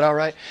 is that all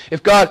right?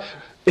 If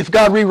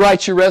God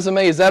rewrites your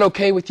resume, is that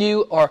okay with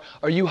you? Or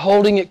are you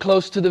holding it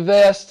close to the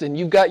vest and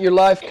you've got your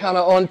life kind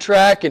of on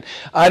track and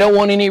I don't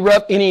want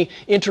any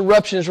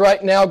interruptions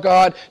right now,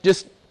 God.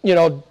 Just,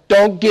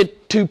 don't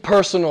get too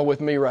personal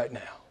with me right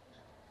now.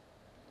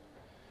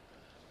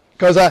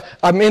 Because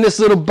I'm in this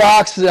little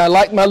box and I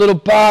like my little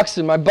box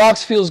and my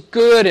box feels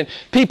good and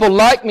people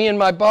like me in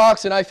my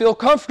box and I feel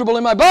comfortable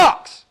in my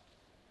box.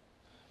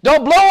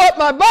 Don't blow up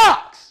my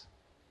box.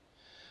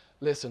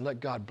 Listen, let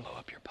God blow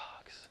up your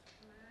box.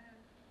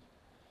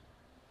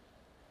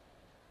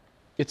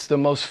 It's the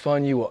most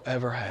fun you will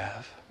ever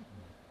have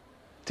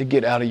to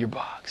get out of your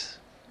box.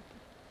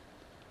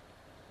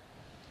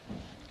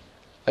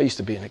 I used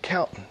to be an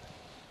accountant.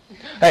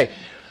 Hey,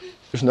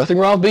 there's nothing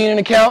wrong with being an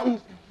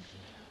accountant.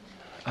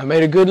 I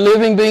made a good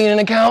living being an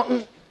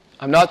accountant.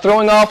 I'm not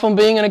throwing off on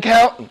being an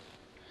accountant.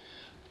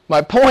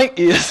 My point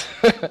is,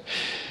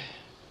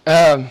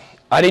 I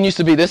didn't used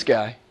to be this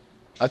guy.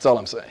 That's all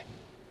I'm saying.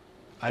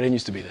 I didn't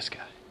used to be this guy.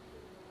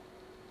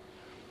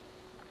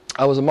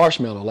 I was a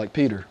marshmallow like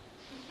Peter.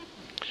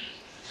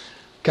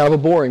 Kind of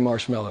a boring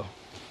marshmallow.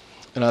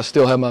 And I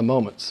still have my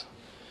moments.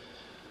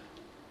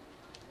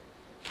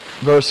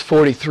 Verse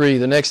 43,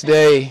 the next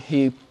day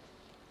he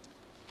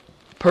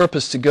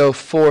purposed to go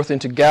forth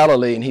into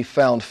Galilee, and he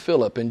found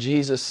Philip. And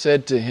Jesus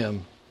said to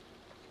him,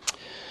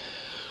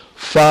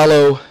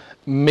 follow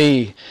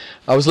me.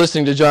 I was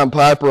listening to John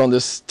Piper on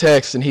this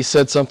text, and he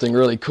said something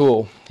really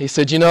cool. He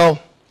said,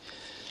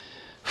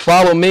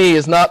 follow me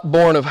is not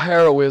born of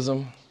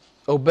heroism.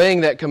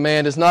 Obeying that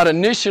command is not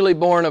initially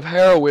born of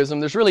heroism.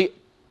 There's really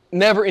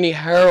never any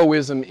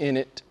heroism in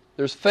it.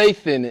 There's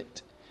faith in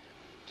it.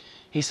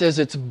 He says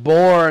it's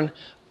born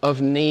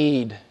of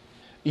need.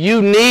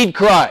 You need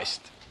Christ.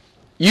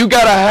 You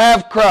got to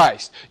have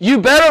Christ. You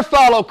better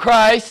follow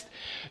Christ.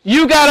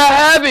 You got to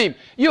have Him.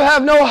 You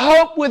have no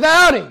hope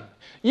without Him.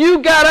 You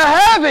got to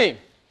have Him.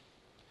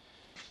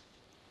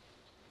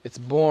 It's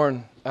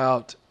born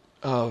out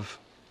of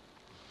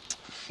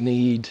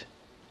need.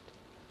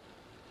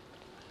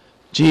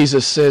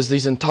 Jesus says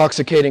these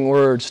intoxicating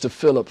words to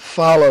Philip,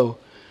 follow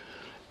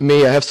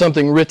me. I have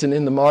something written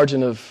in the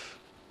margin of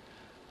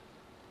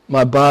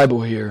my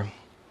Bible here.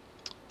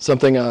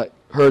 Something I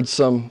heard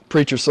some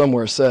preacher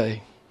somewhere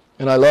say,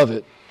 and I love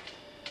it.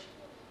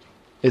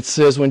 It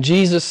says, when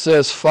Jesus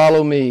says,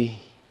 follow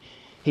me,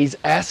 He's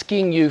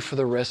asking you for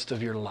the rest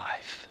of your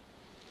life.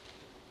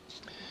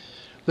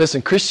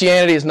 Listen,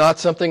 Christianity is not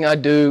something I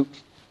do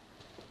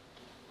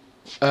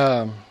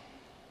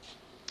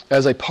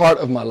as a part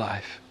of my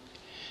life.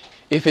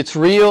 If it's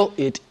real,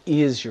 it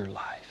is your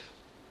life.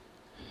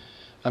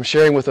 I'm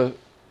sharing with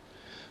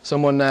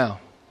someone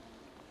now.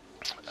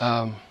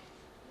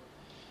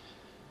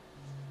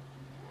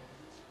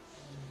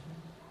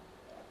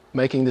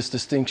 Making this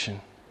distinction.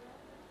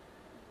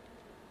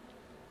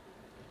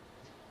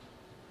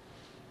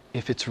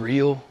 If it's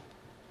real,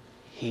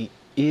 He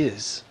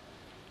is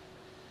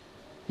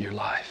your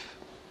life.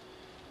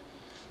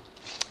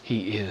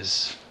 He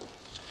is.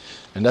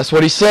 And that's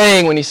what He's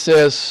saying when He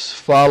says,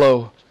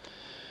 follow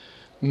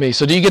me.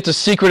 So do you get the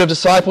secret of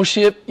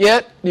discipleship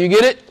yet? Do you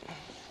get it?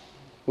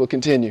 We'll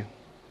continue.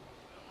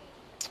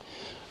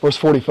 Verse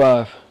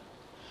 45.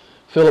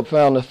 Philip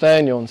found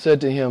Nathanael and said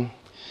to him,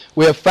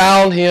 we have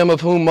found him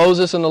of whom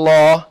Moses and the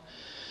law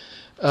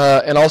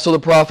and also the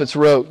prophets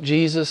wrote,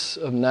 Jesus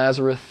of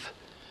Nazareth,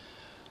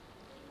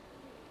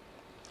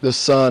 the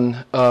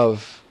son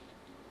of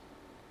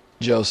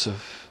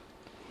Joseph.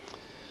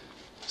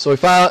 So he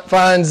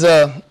finds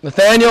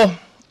Nathanael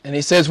and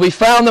he says, we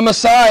found the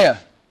Messiah.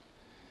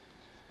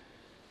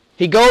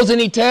 He goes and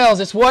he tells,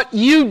 it's what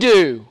you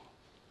do.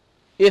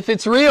 If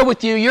it's real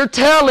with you, you're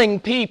telling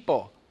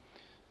people.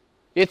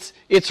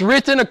 It's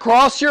written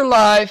across your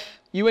life.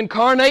 You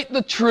incarnate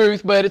the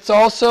truth, but it's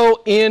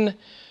also in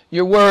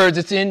your words.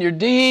 It's in your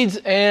deeds,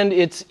 and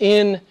it's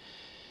in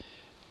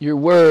your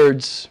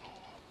words.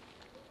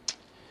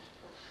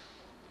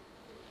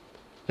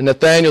 And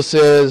Nathanael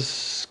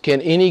says,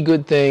 can any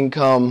good thing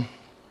come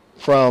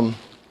from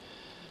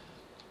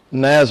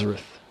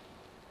Nazareth?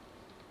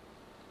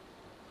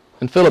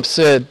 And Philip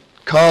said,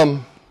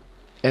 come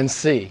and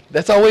see.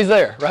 That's always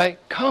there, right?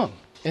 Come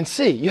and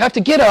see. You have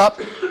to get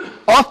up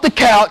off the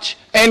couch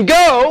and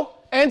go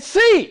and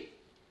see,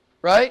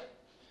 right?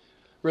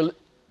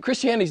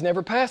 Christianity's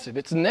never passive.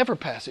 It's never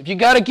passive. You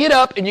got to get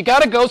up and you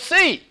got to go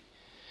see.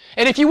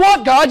 And if you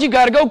want God, you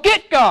got to go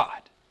get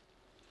God.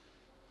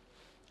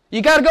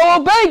 You got to go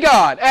obey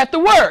God at the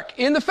work,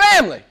 in the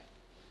family,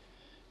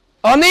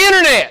 on the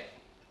internet,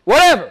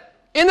 whatever,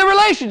 in the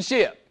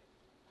relationship.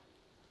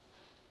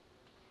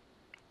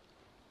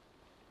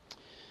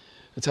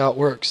 That's how it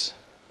works.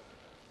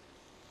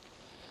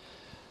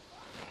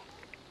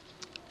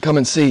 Come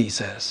and see, he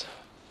says.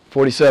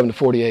 47 to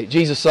 48.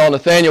 Jesus saw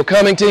Nathanael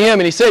coming to him,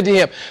 and he said to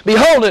him,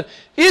 behold, an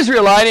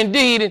Israelite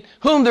indeed, in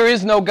whom there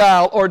is no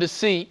guile or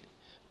deceit.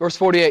 Verse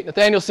 48,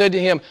 Nathanael said to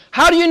him,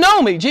 how do you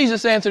know me?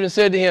 Jesus answered and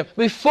said to him,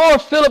 before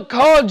Philip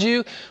called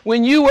you,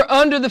 when you were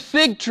under the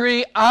fig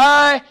tree,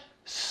 I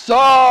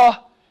saw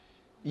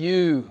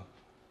you.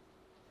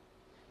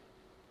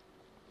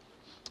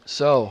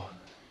 So,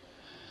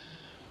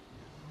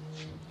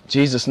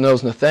 Jesus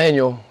knows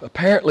Nathanael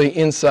apparently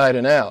inside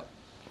and out.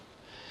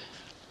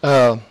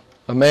 A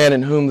man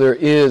in whom there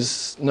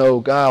is no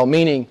guile,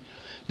 meaning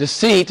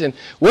deceit. And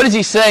what is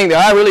he saying there?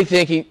 I really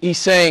think he's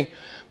saying,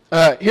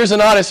 here's an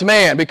honest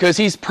man, because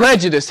he's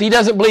prejudiced. He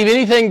doesn't believe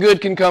anything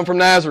good can come from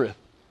Nazareth.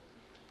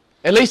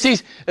 At least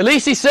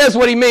he says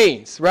what he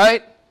means,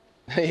 right?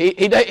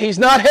 He's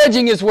not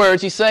hedging his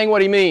words. He's saying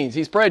what he means.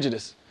 He's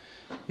prejudiced.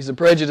 He's a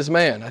prejudiced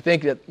man. I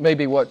think that may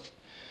be what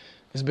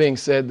is being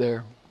said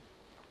there.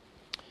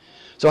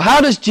 So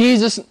how does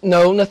Jesus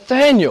know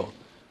Nathanael?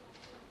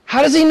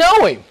 How does he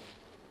know him?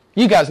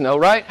 You guys know,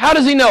 right? How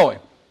does he know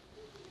him?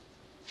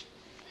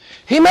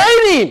 He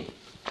made him.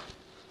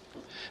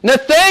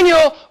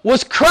 Nathanael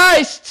was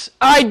Christ's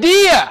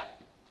idea.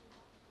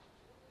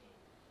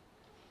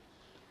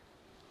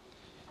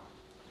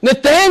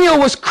 Nathanael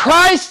was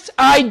Christ's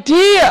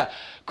idea.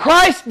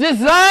 Christ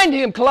designed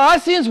him.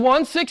 Colossians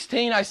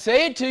 1:16, I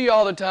say it to you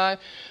all the time,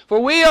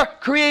 for we are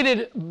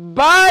created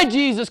by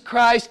Jesus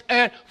Christ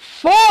and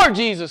for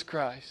Jesus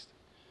Christ.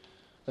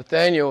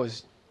 Nathanael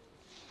is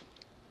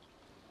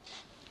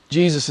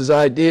Jesus'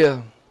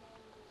 idea.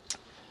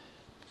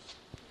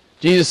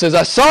 Jesus says,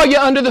 I saw you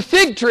under the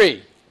fig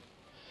tree.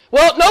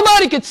 Well,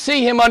 nobody could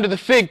see him under the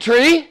fig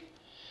tree.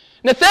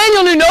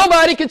 Nathanael knew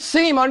nobody could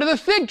see him under the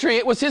fig tree.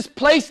 It was his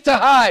place to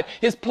hide,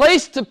 his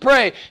place to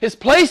pray, his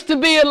place to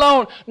be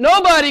alone.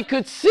 Nobody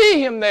could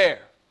see him there.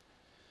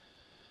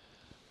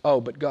 Oh,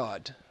 but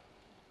God.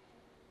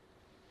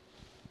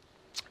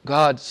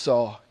 God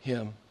saw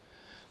him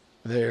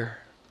there.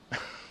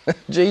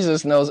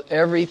 Jesus knows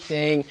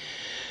everything.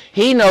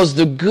 He knows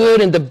the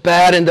good and the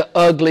bad and the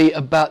ugly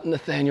about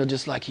Nathanael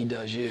just like he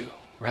does you,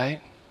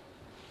 right?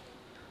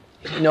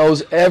 He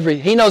knows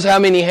He knows how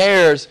many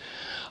hairs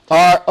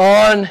are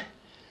on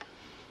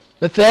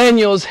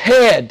Nathanael's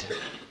head.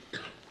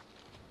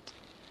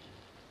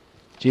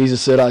 Jesus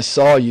said, I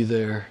saw you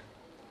there.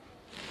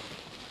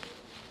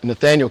 And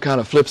Nathanael kind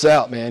of flips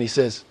out, man. He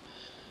says,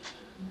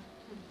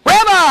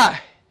 Rabbi,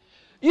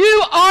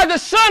 you are the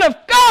Son of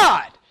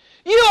God.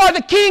 You are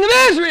the King of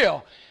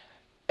Israel.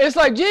 It's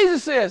like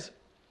Jesus says,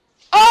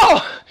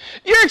 oh,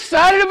 you're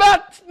excited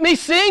about me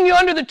seeing you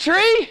under the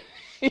tree?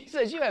 He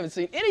says, you haven't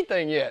seen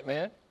anything yet,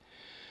 man.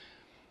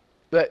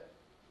 But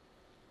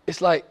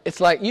it's like,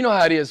 you know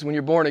how it is when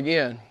you're born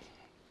again.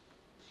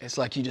 It's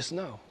like you just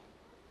know.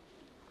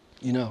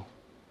 You know.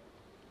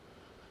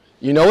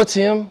 You know it's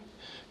him.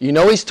 You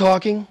know he's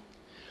talking.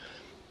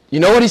 You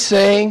know what he's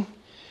saying.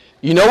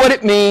 You know what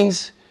it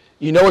means.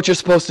 You know what you're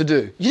supposed to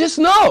do. You just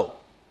know.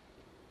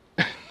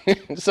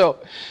 So,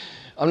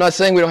 I'm not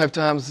saying we don't have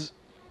times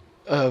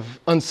of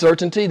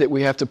uncertainty that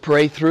we have to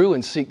pray through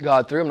and seek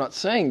God through. I'm not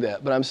saying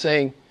that. But I'm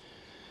saying,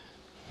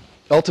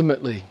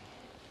 ultimately,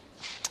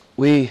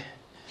 we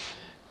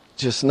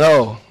just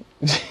know.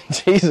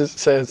 Jesus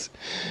says,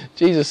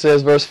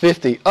 verse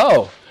 50,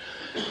 oh,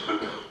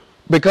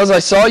 because I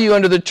saw you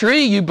under the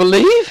tree, you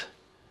believe?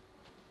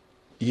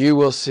 You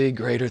will see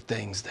greater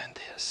things than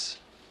this.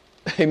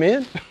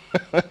 Amen?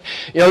 You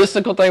know, this is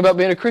the cool thing about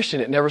being a Christian.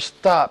 It never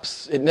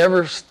stops. It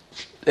never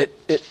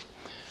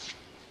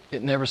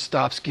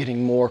stops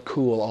getting more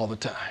cool all the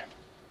time.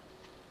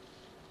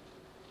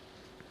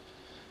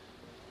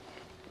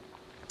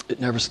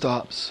 It never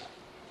stops.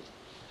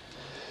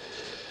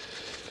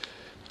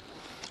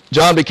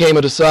 John became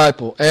a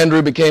disciple.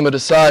 Andrew became a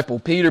disciple.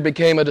 Peter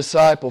became a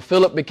disciple.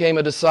 Philip became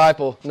a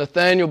disciple.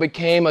 Nathanael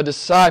became a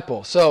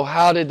disciple. So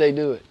how did they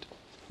do it?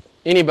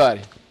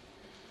 Anybody?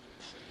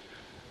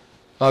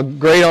 I'll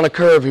grade on a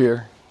curve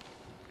here.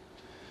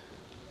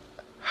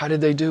 How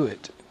did they do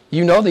it?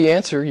 You know the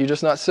answer, you're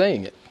just not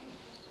saying it.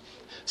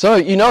 So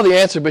you know the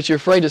answer, but you're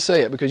afraid to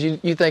say it because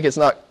you think it's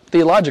not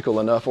theological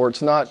enough, or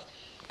it's not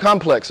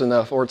complex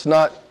enough, or it's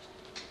not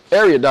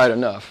erudite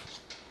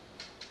enough.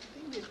 I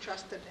think they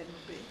trusted and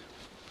obeyed.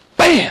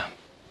 Bam!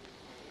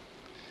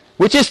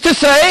 Which is to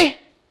say,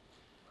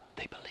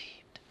 they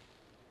believed.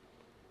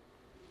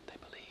 They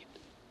believed.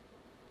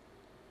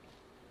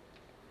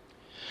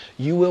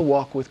 You will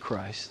walk with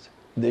Christ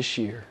this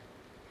year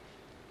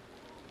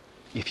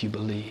if you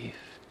believe.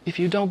 If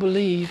you don't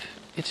believe,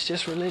 it's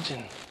just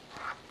religion.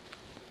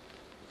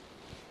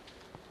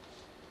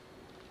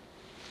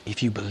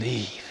 If you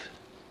believe,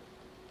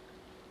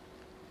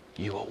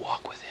 you will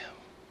walk with Him.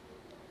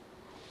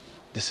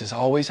 This is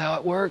always how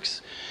it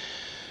works.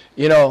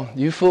 You know,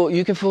 you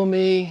can fool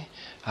me,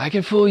 I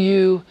can fool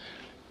you,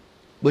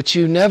 but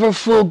you never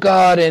fool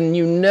God and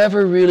you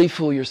never really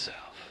fool yourself.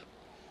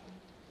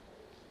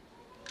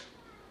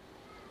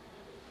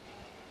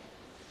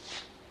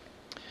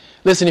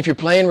 Listen, if you're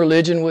playing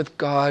religion with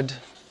God,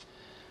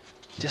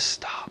 just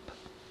stop.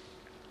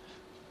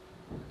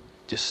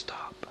 Just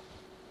stop.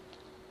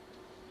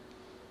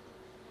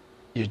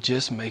 You're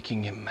just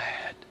making Him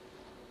mad.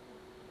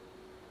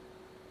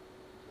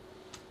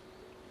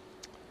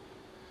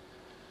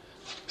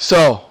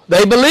 So,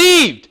 they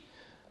believed.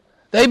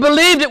 They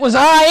believed it was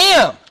I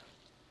am.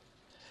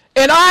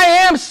 And I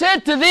am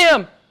said to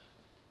them,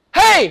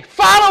 hey,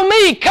 follow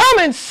me. Come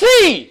and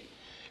see.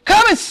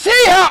 Come and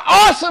see how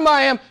awesome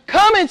I am.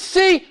 Come and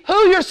see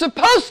who you're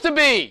supposed to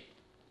be.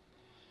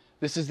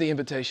 This is the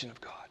invitation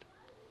of God.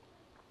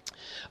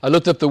 I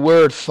looked up the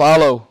word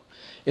follow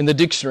in the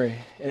dictionary,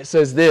 and it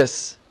says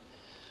this: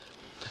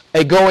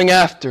 a going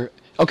after.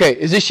 Okay,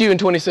 is this you in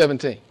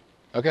 2017?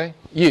 Okay?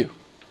 You.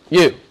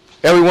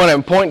 Every one of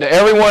them, pointing to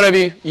every one of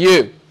you,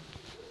 you.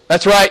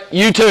 That's right,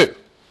 you too.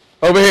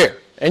 Over here.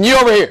 And you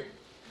over here.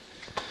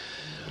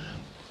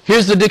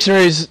 Here's the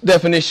dictionary's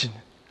definition.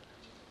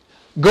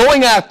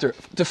 Going after,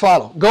 to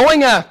follow.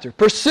 Going after,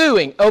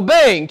 pursuing,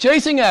 obeying,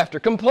 chasing after,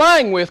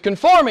 complying with,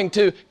 conforming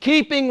to,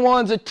 keeping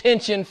one's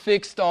attention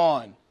fixed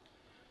on.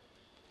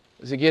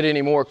 Does it get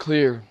any more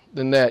clear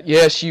than that?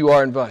 Yes, you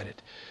are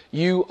invited.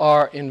 You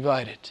are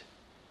invited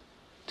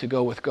to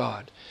go with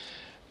God.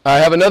 I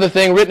have another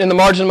thing written in the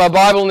margin of my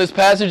Bible in this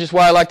passage. It's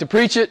why I like to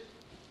preach it.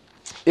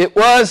 It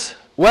was,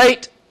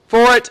 wait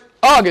for it,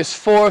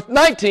 August 4th,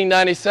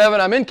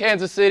 1997. I'm in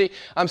Kansas City.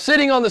 I'm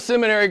sitting on the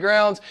seminary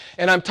grounds,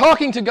 and I'm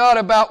talking to God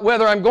about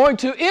whether I'm going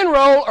to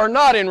enroll or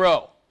not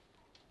enroll.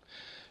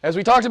 As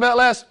we talked about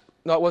it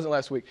wasn't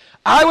last week.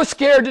 I was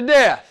scared to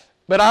death,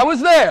 but I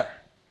was there.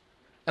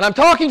 And I'm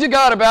talking to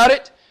God about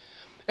it.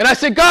 And I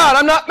said, God,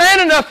 I'm not man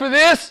enough for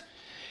this.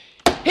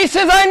 He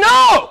says, I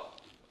know.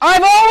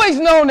 I've always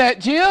known that,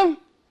 Jim.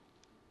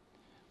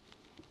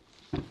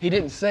 He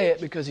didn't say it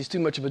because he's too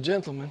much of a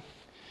gentleman.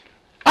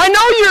 I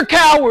know you're a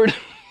coward.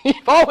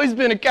 You've always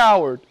been a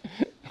coward.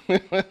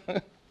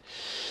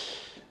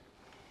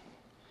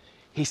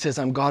 He says,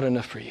 I'm God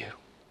enough for you.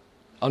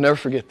 I'll never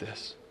forget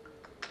this.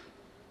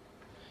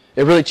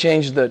 It really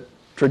changed the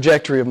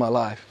trajectory of my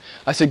life.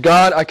 I said,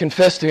 God, I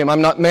confess to Him,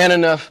 I'm not man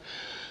enough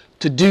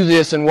to do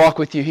this and walk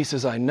with you. He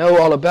says, I know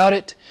all about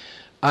it.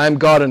 I'm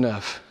God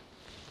enough.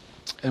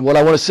 And what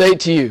I want to say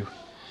to you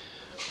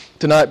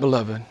tonight,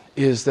 beloved,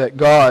 is that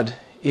God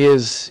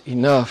is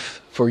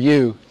enough for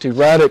you to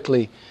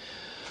radically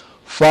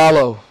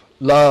follow,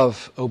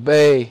 love,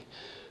 obey,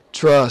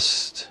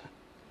 trust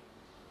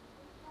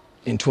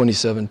in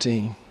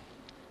 2017.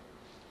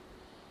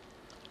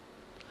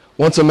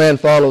 Once a man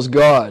follows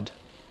God,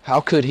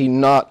 how could he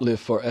not live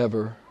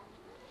forever?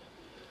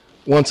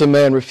 Once a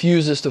man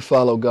refuses to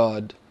follow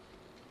God,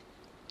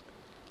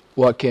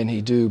 what can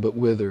he do but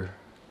wither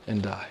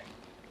and die?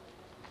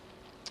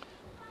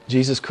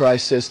 Jesus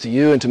Christ says to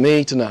you and to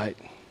me tonight,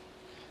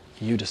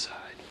 you decide.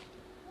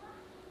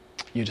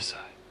 You decide.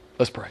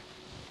 Let's pray.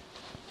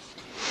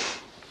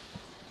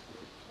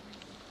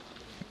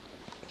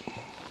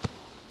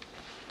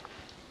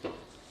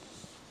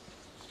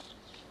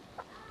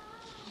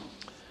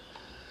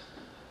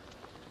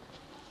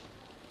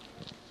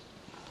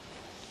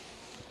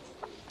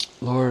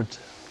 Lord,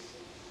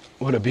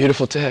 what a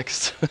beautiful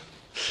text.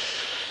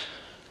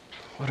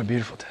 What a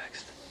beautiful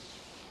text.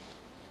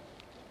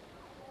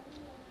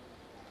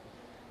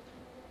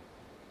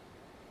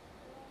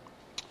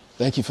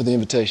 Thank you for the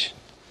invitation.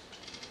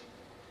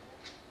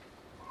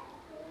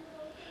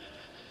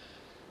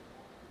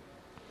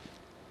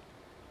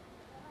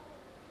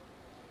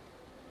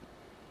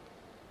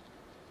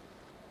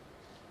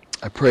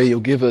 I pray you'll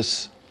give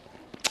us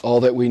all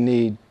that we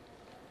need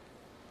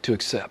to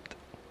accept.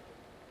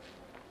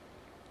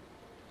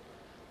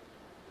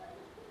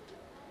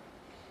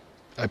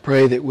 I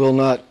pray that we'll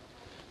not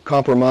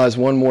compromise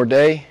one more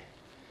day,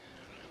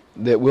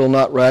 that we'll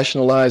not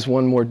rationalize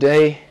one more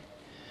day,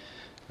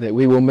 that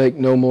we will make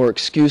no more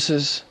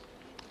excuses.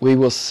 We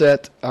will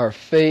set our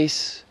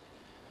face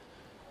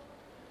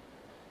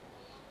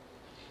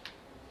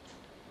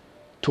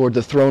toward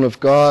the throne of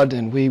God,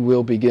 and we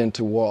will begin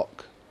to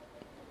walk.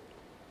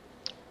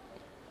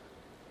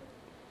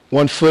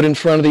 One foot in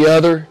front of the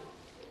other,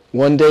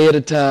 one day at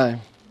a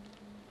time.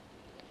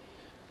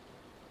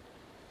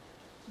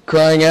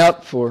 Crying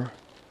out for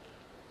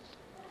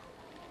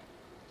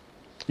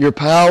your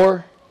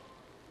power,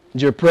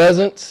 your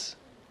presence,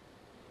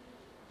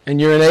 and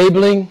your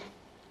enabling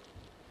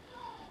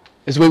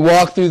as we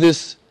walk through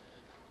this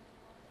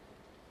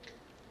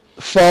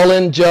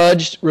fallen,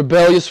 judged,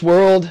 rebellious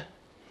world,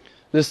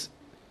 this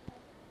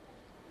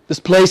this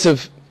place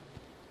of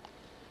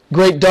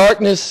great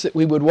darkness, that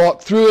we would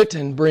walk through it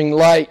and bring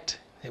light,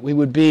 that we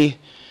would be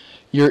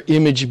your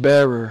image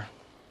bearer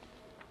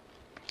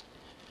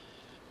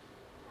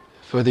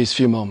for these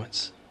few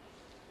moments.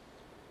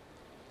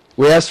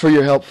 We ask for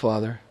your help,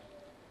 Father.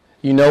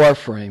 You know our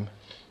frame.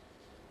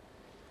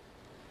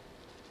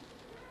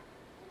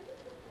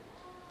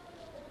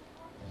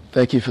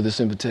 Thank you for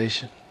this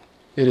invitation.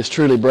 It is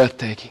truly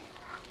breathtaking.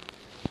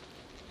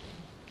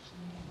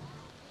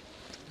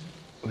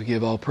 We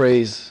give all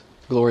praise,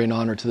 glory, and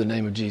honor to the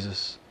name of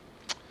Jesus.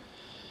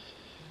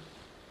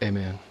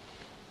 Amen.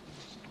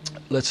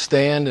 Let's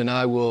stand, and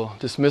I will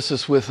dismiss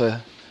us with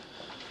a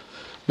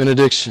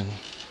benediction.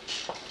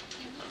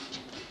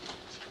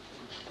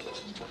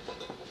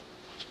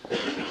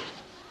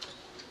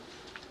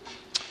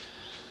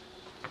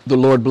 The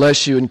Lord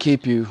bless you and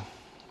keep you.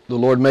 The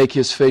Lord make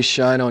His face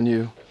shine on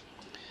you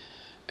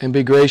and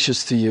be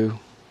gracious to you.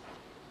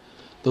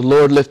 The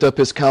Lord lift up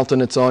His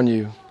countenance on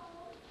you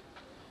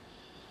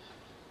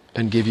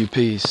and give you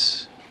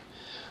peace.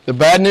 The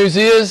bad news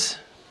is,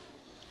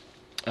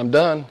 I'm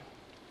done.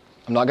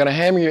 I'm not going to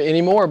hammer you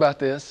anymore about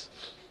this.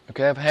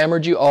 Okay, I've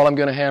hammered you all I'm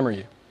going to hammer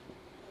you.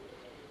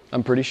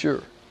 I'm pretty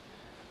sure.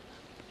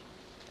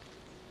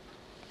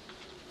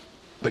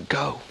 But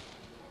go.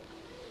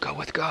 Go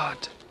with God.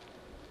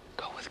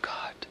 Go with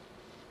God.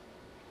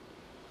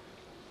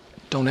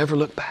 Don't ever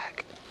look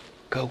back.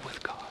 Go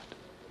with God.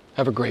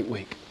 Have a great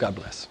week. God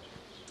bless.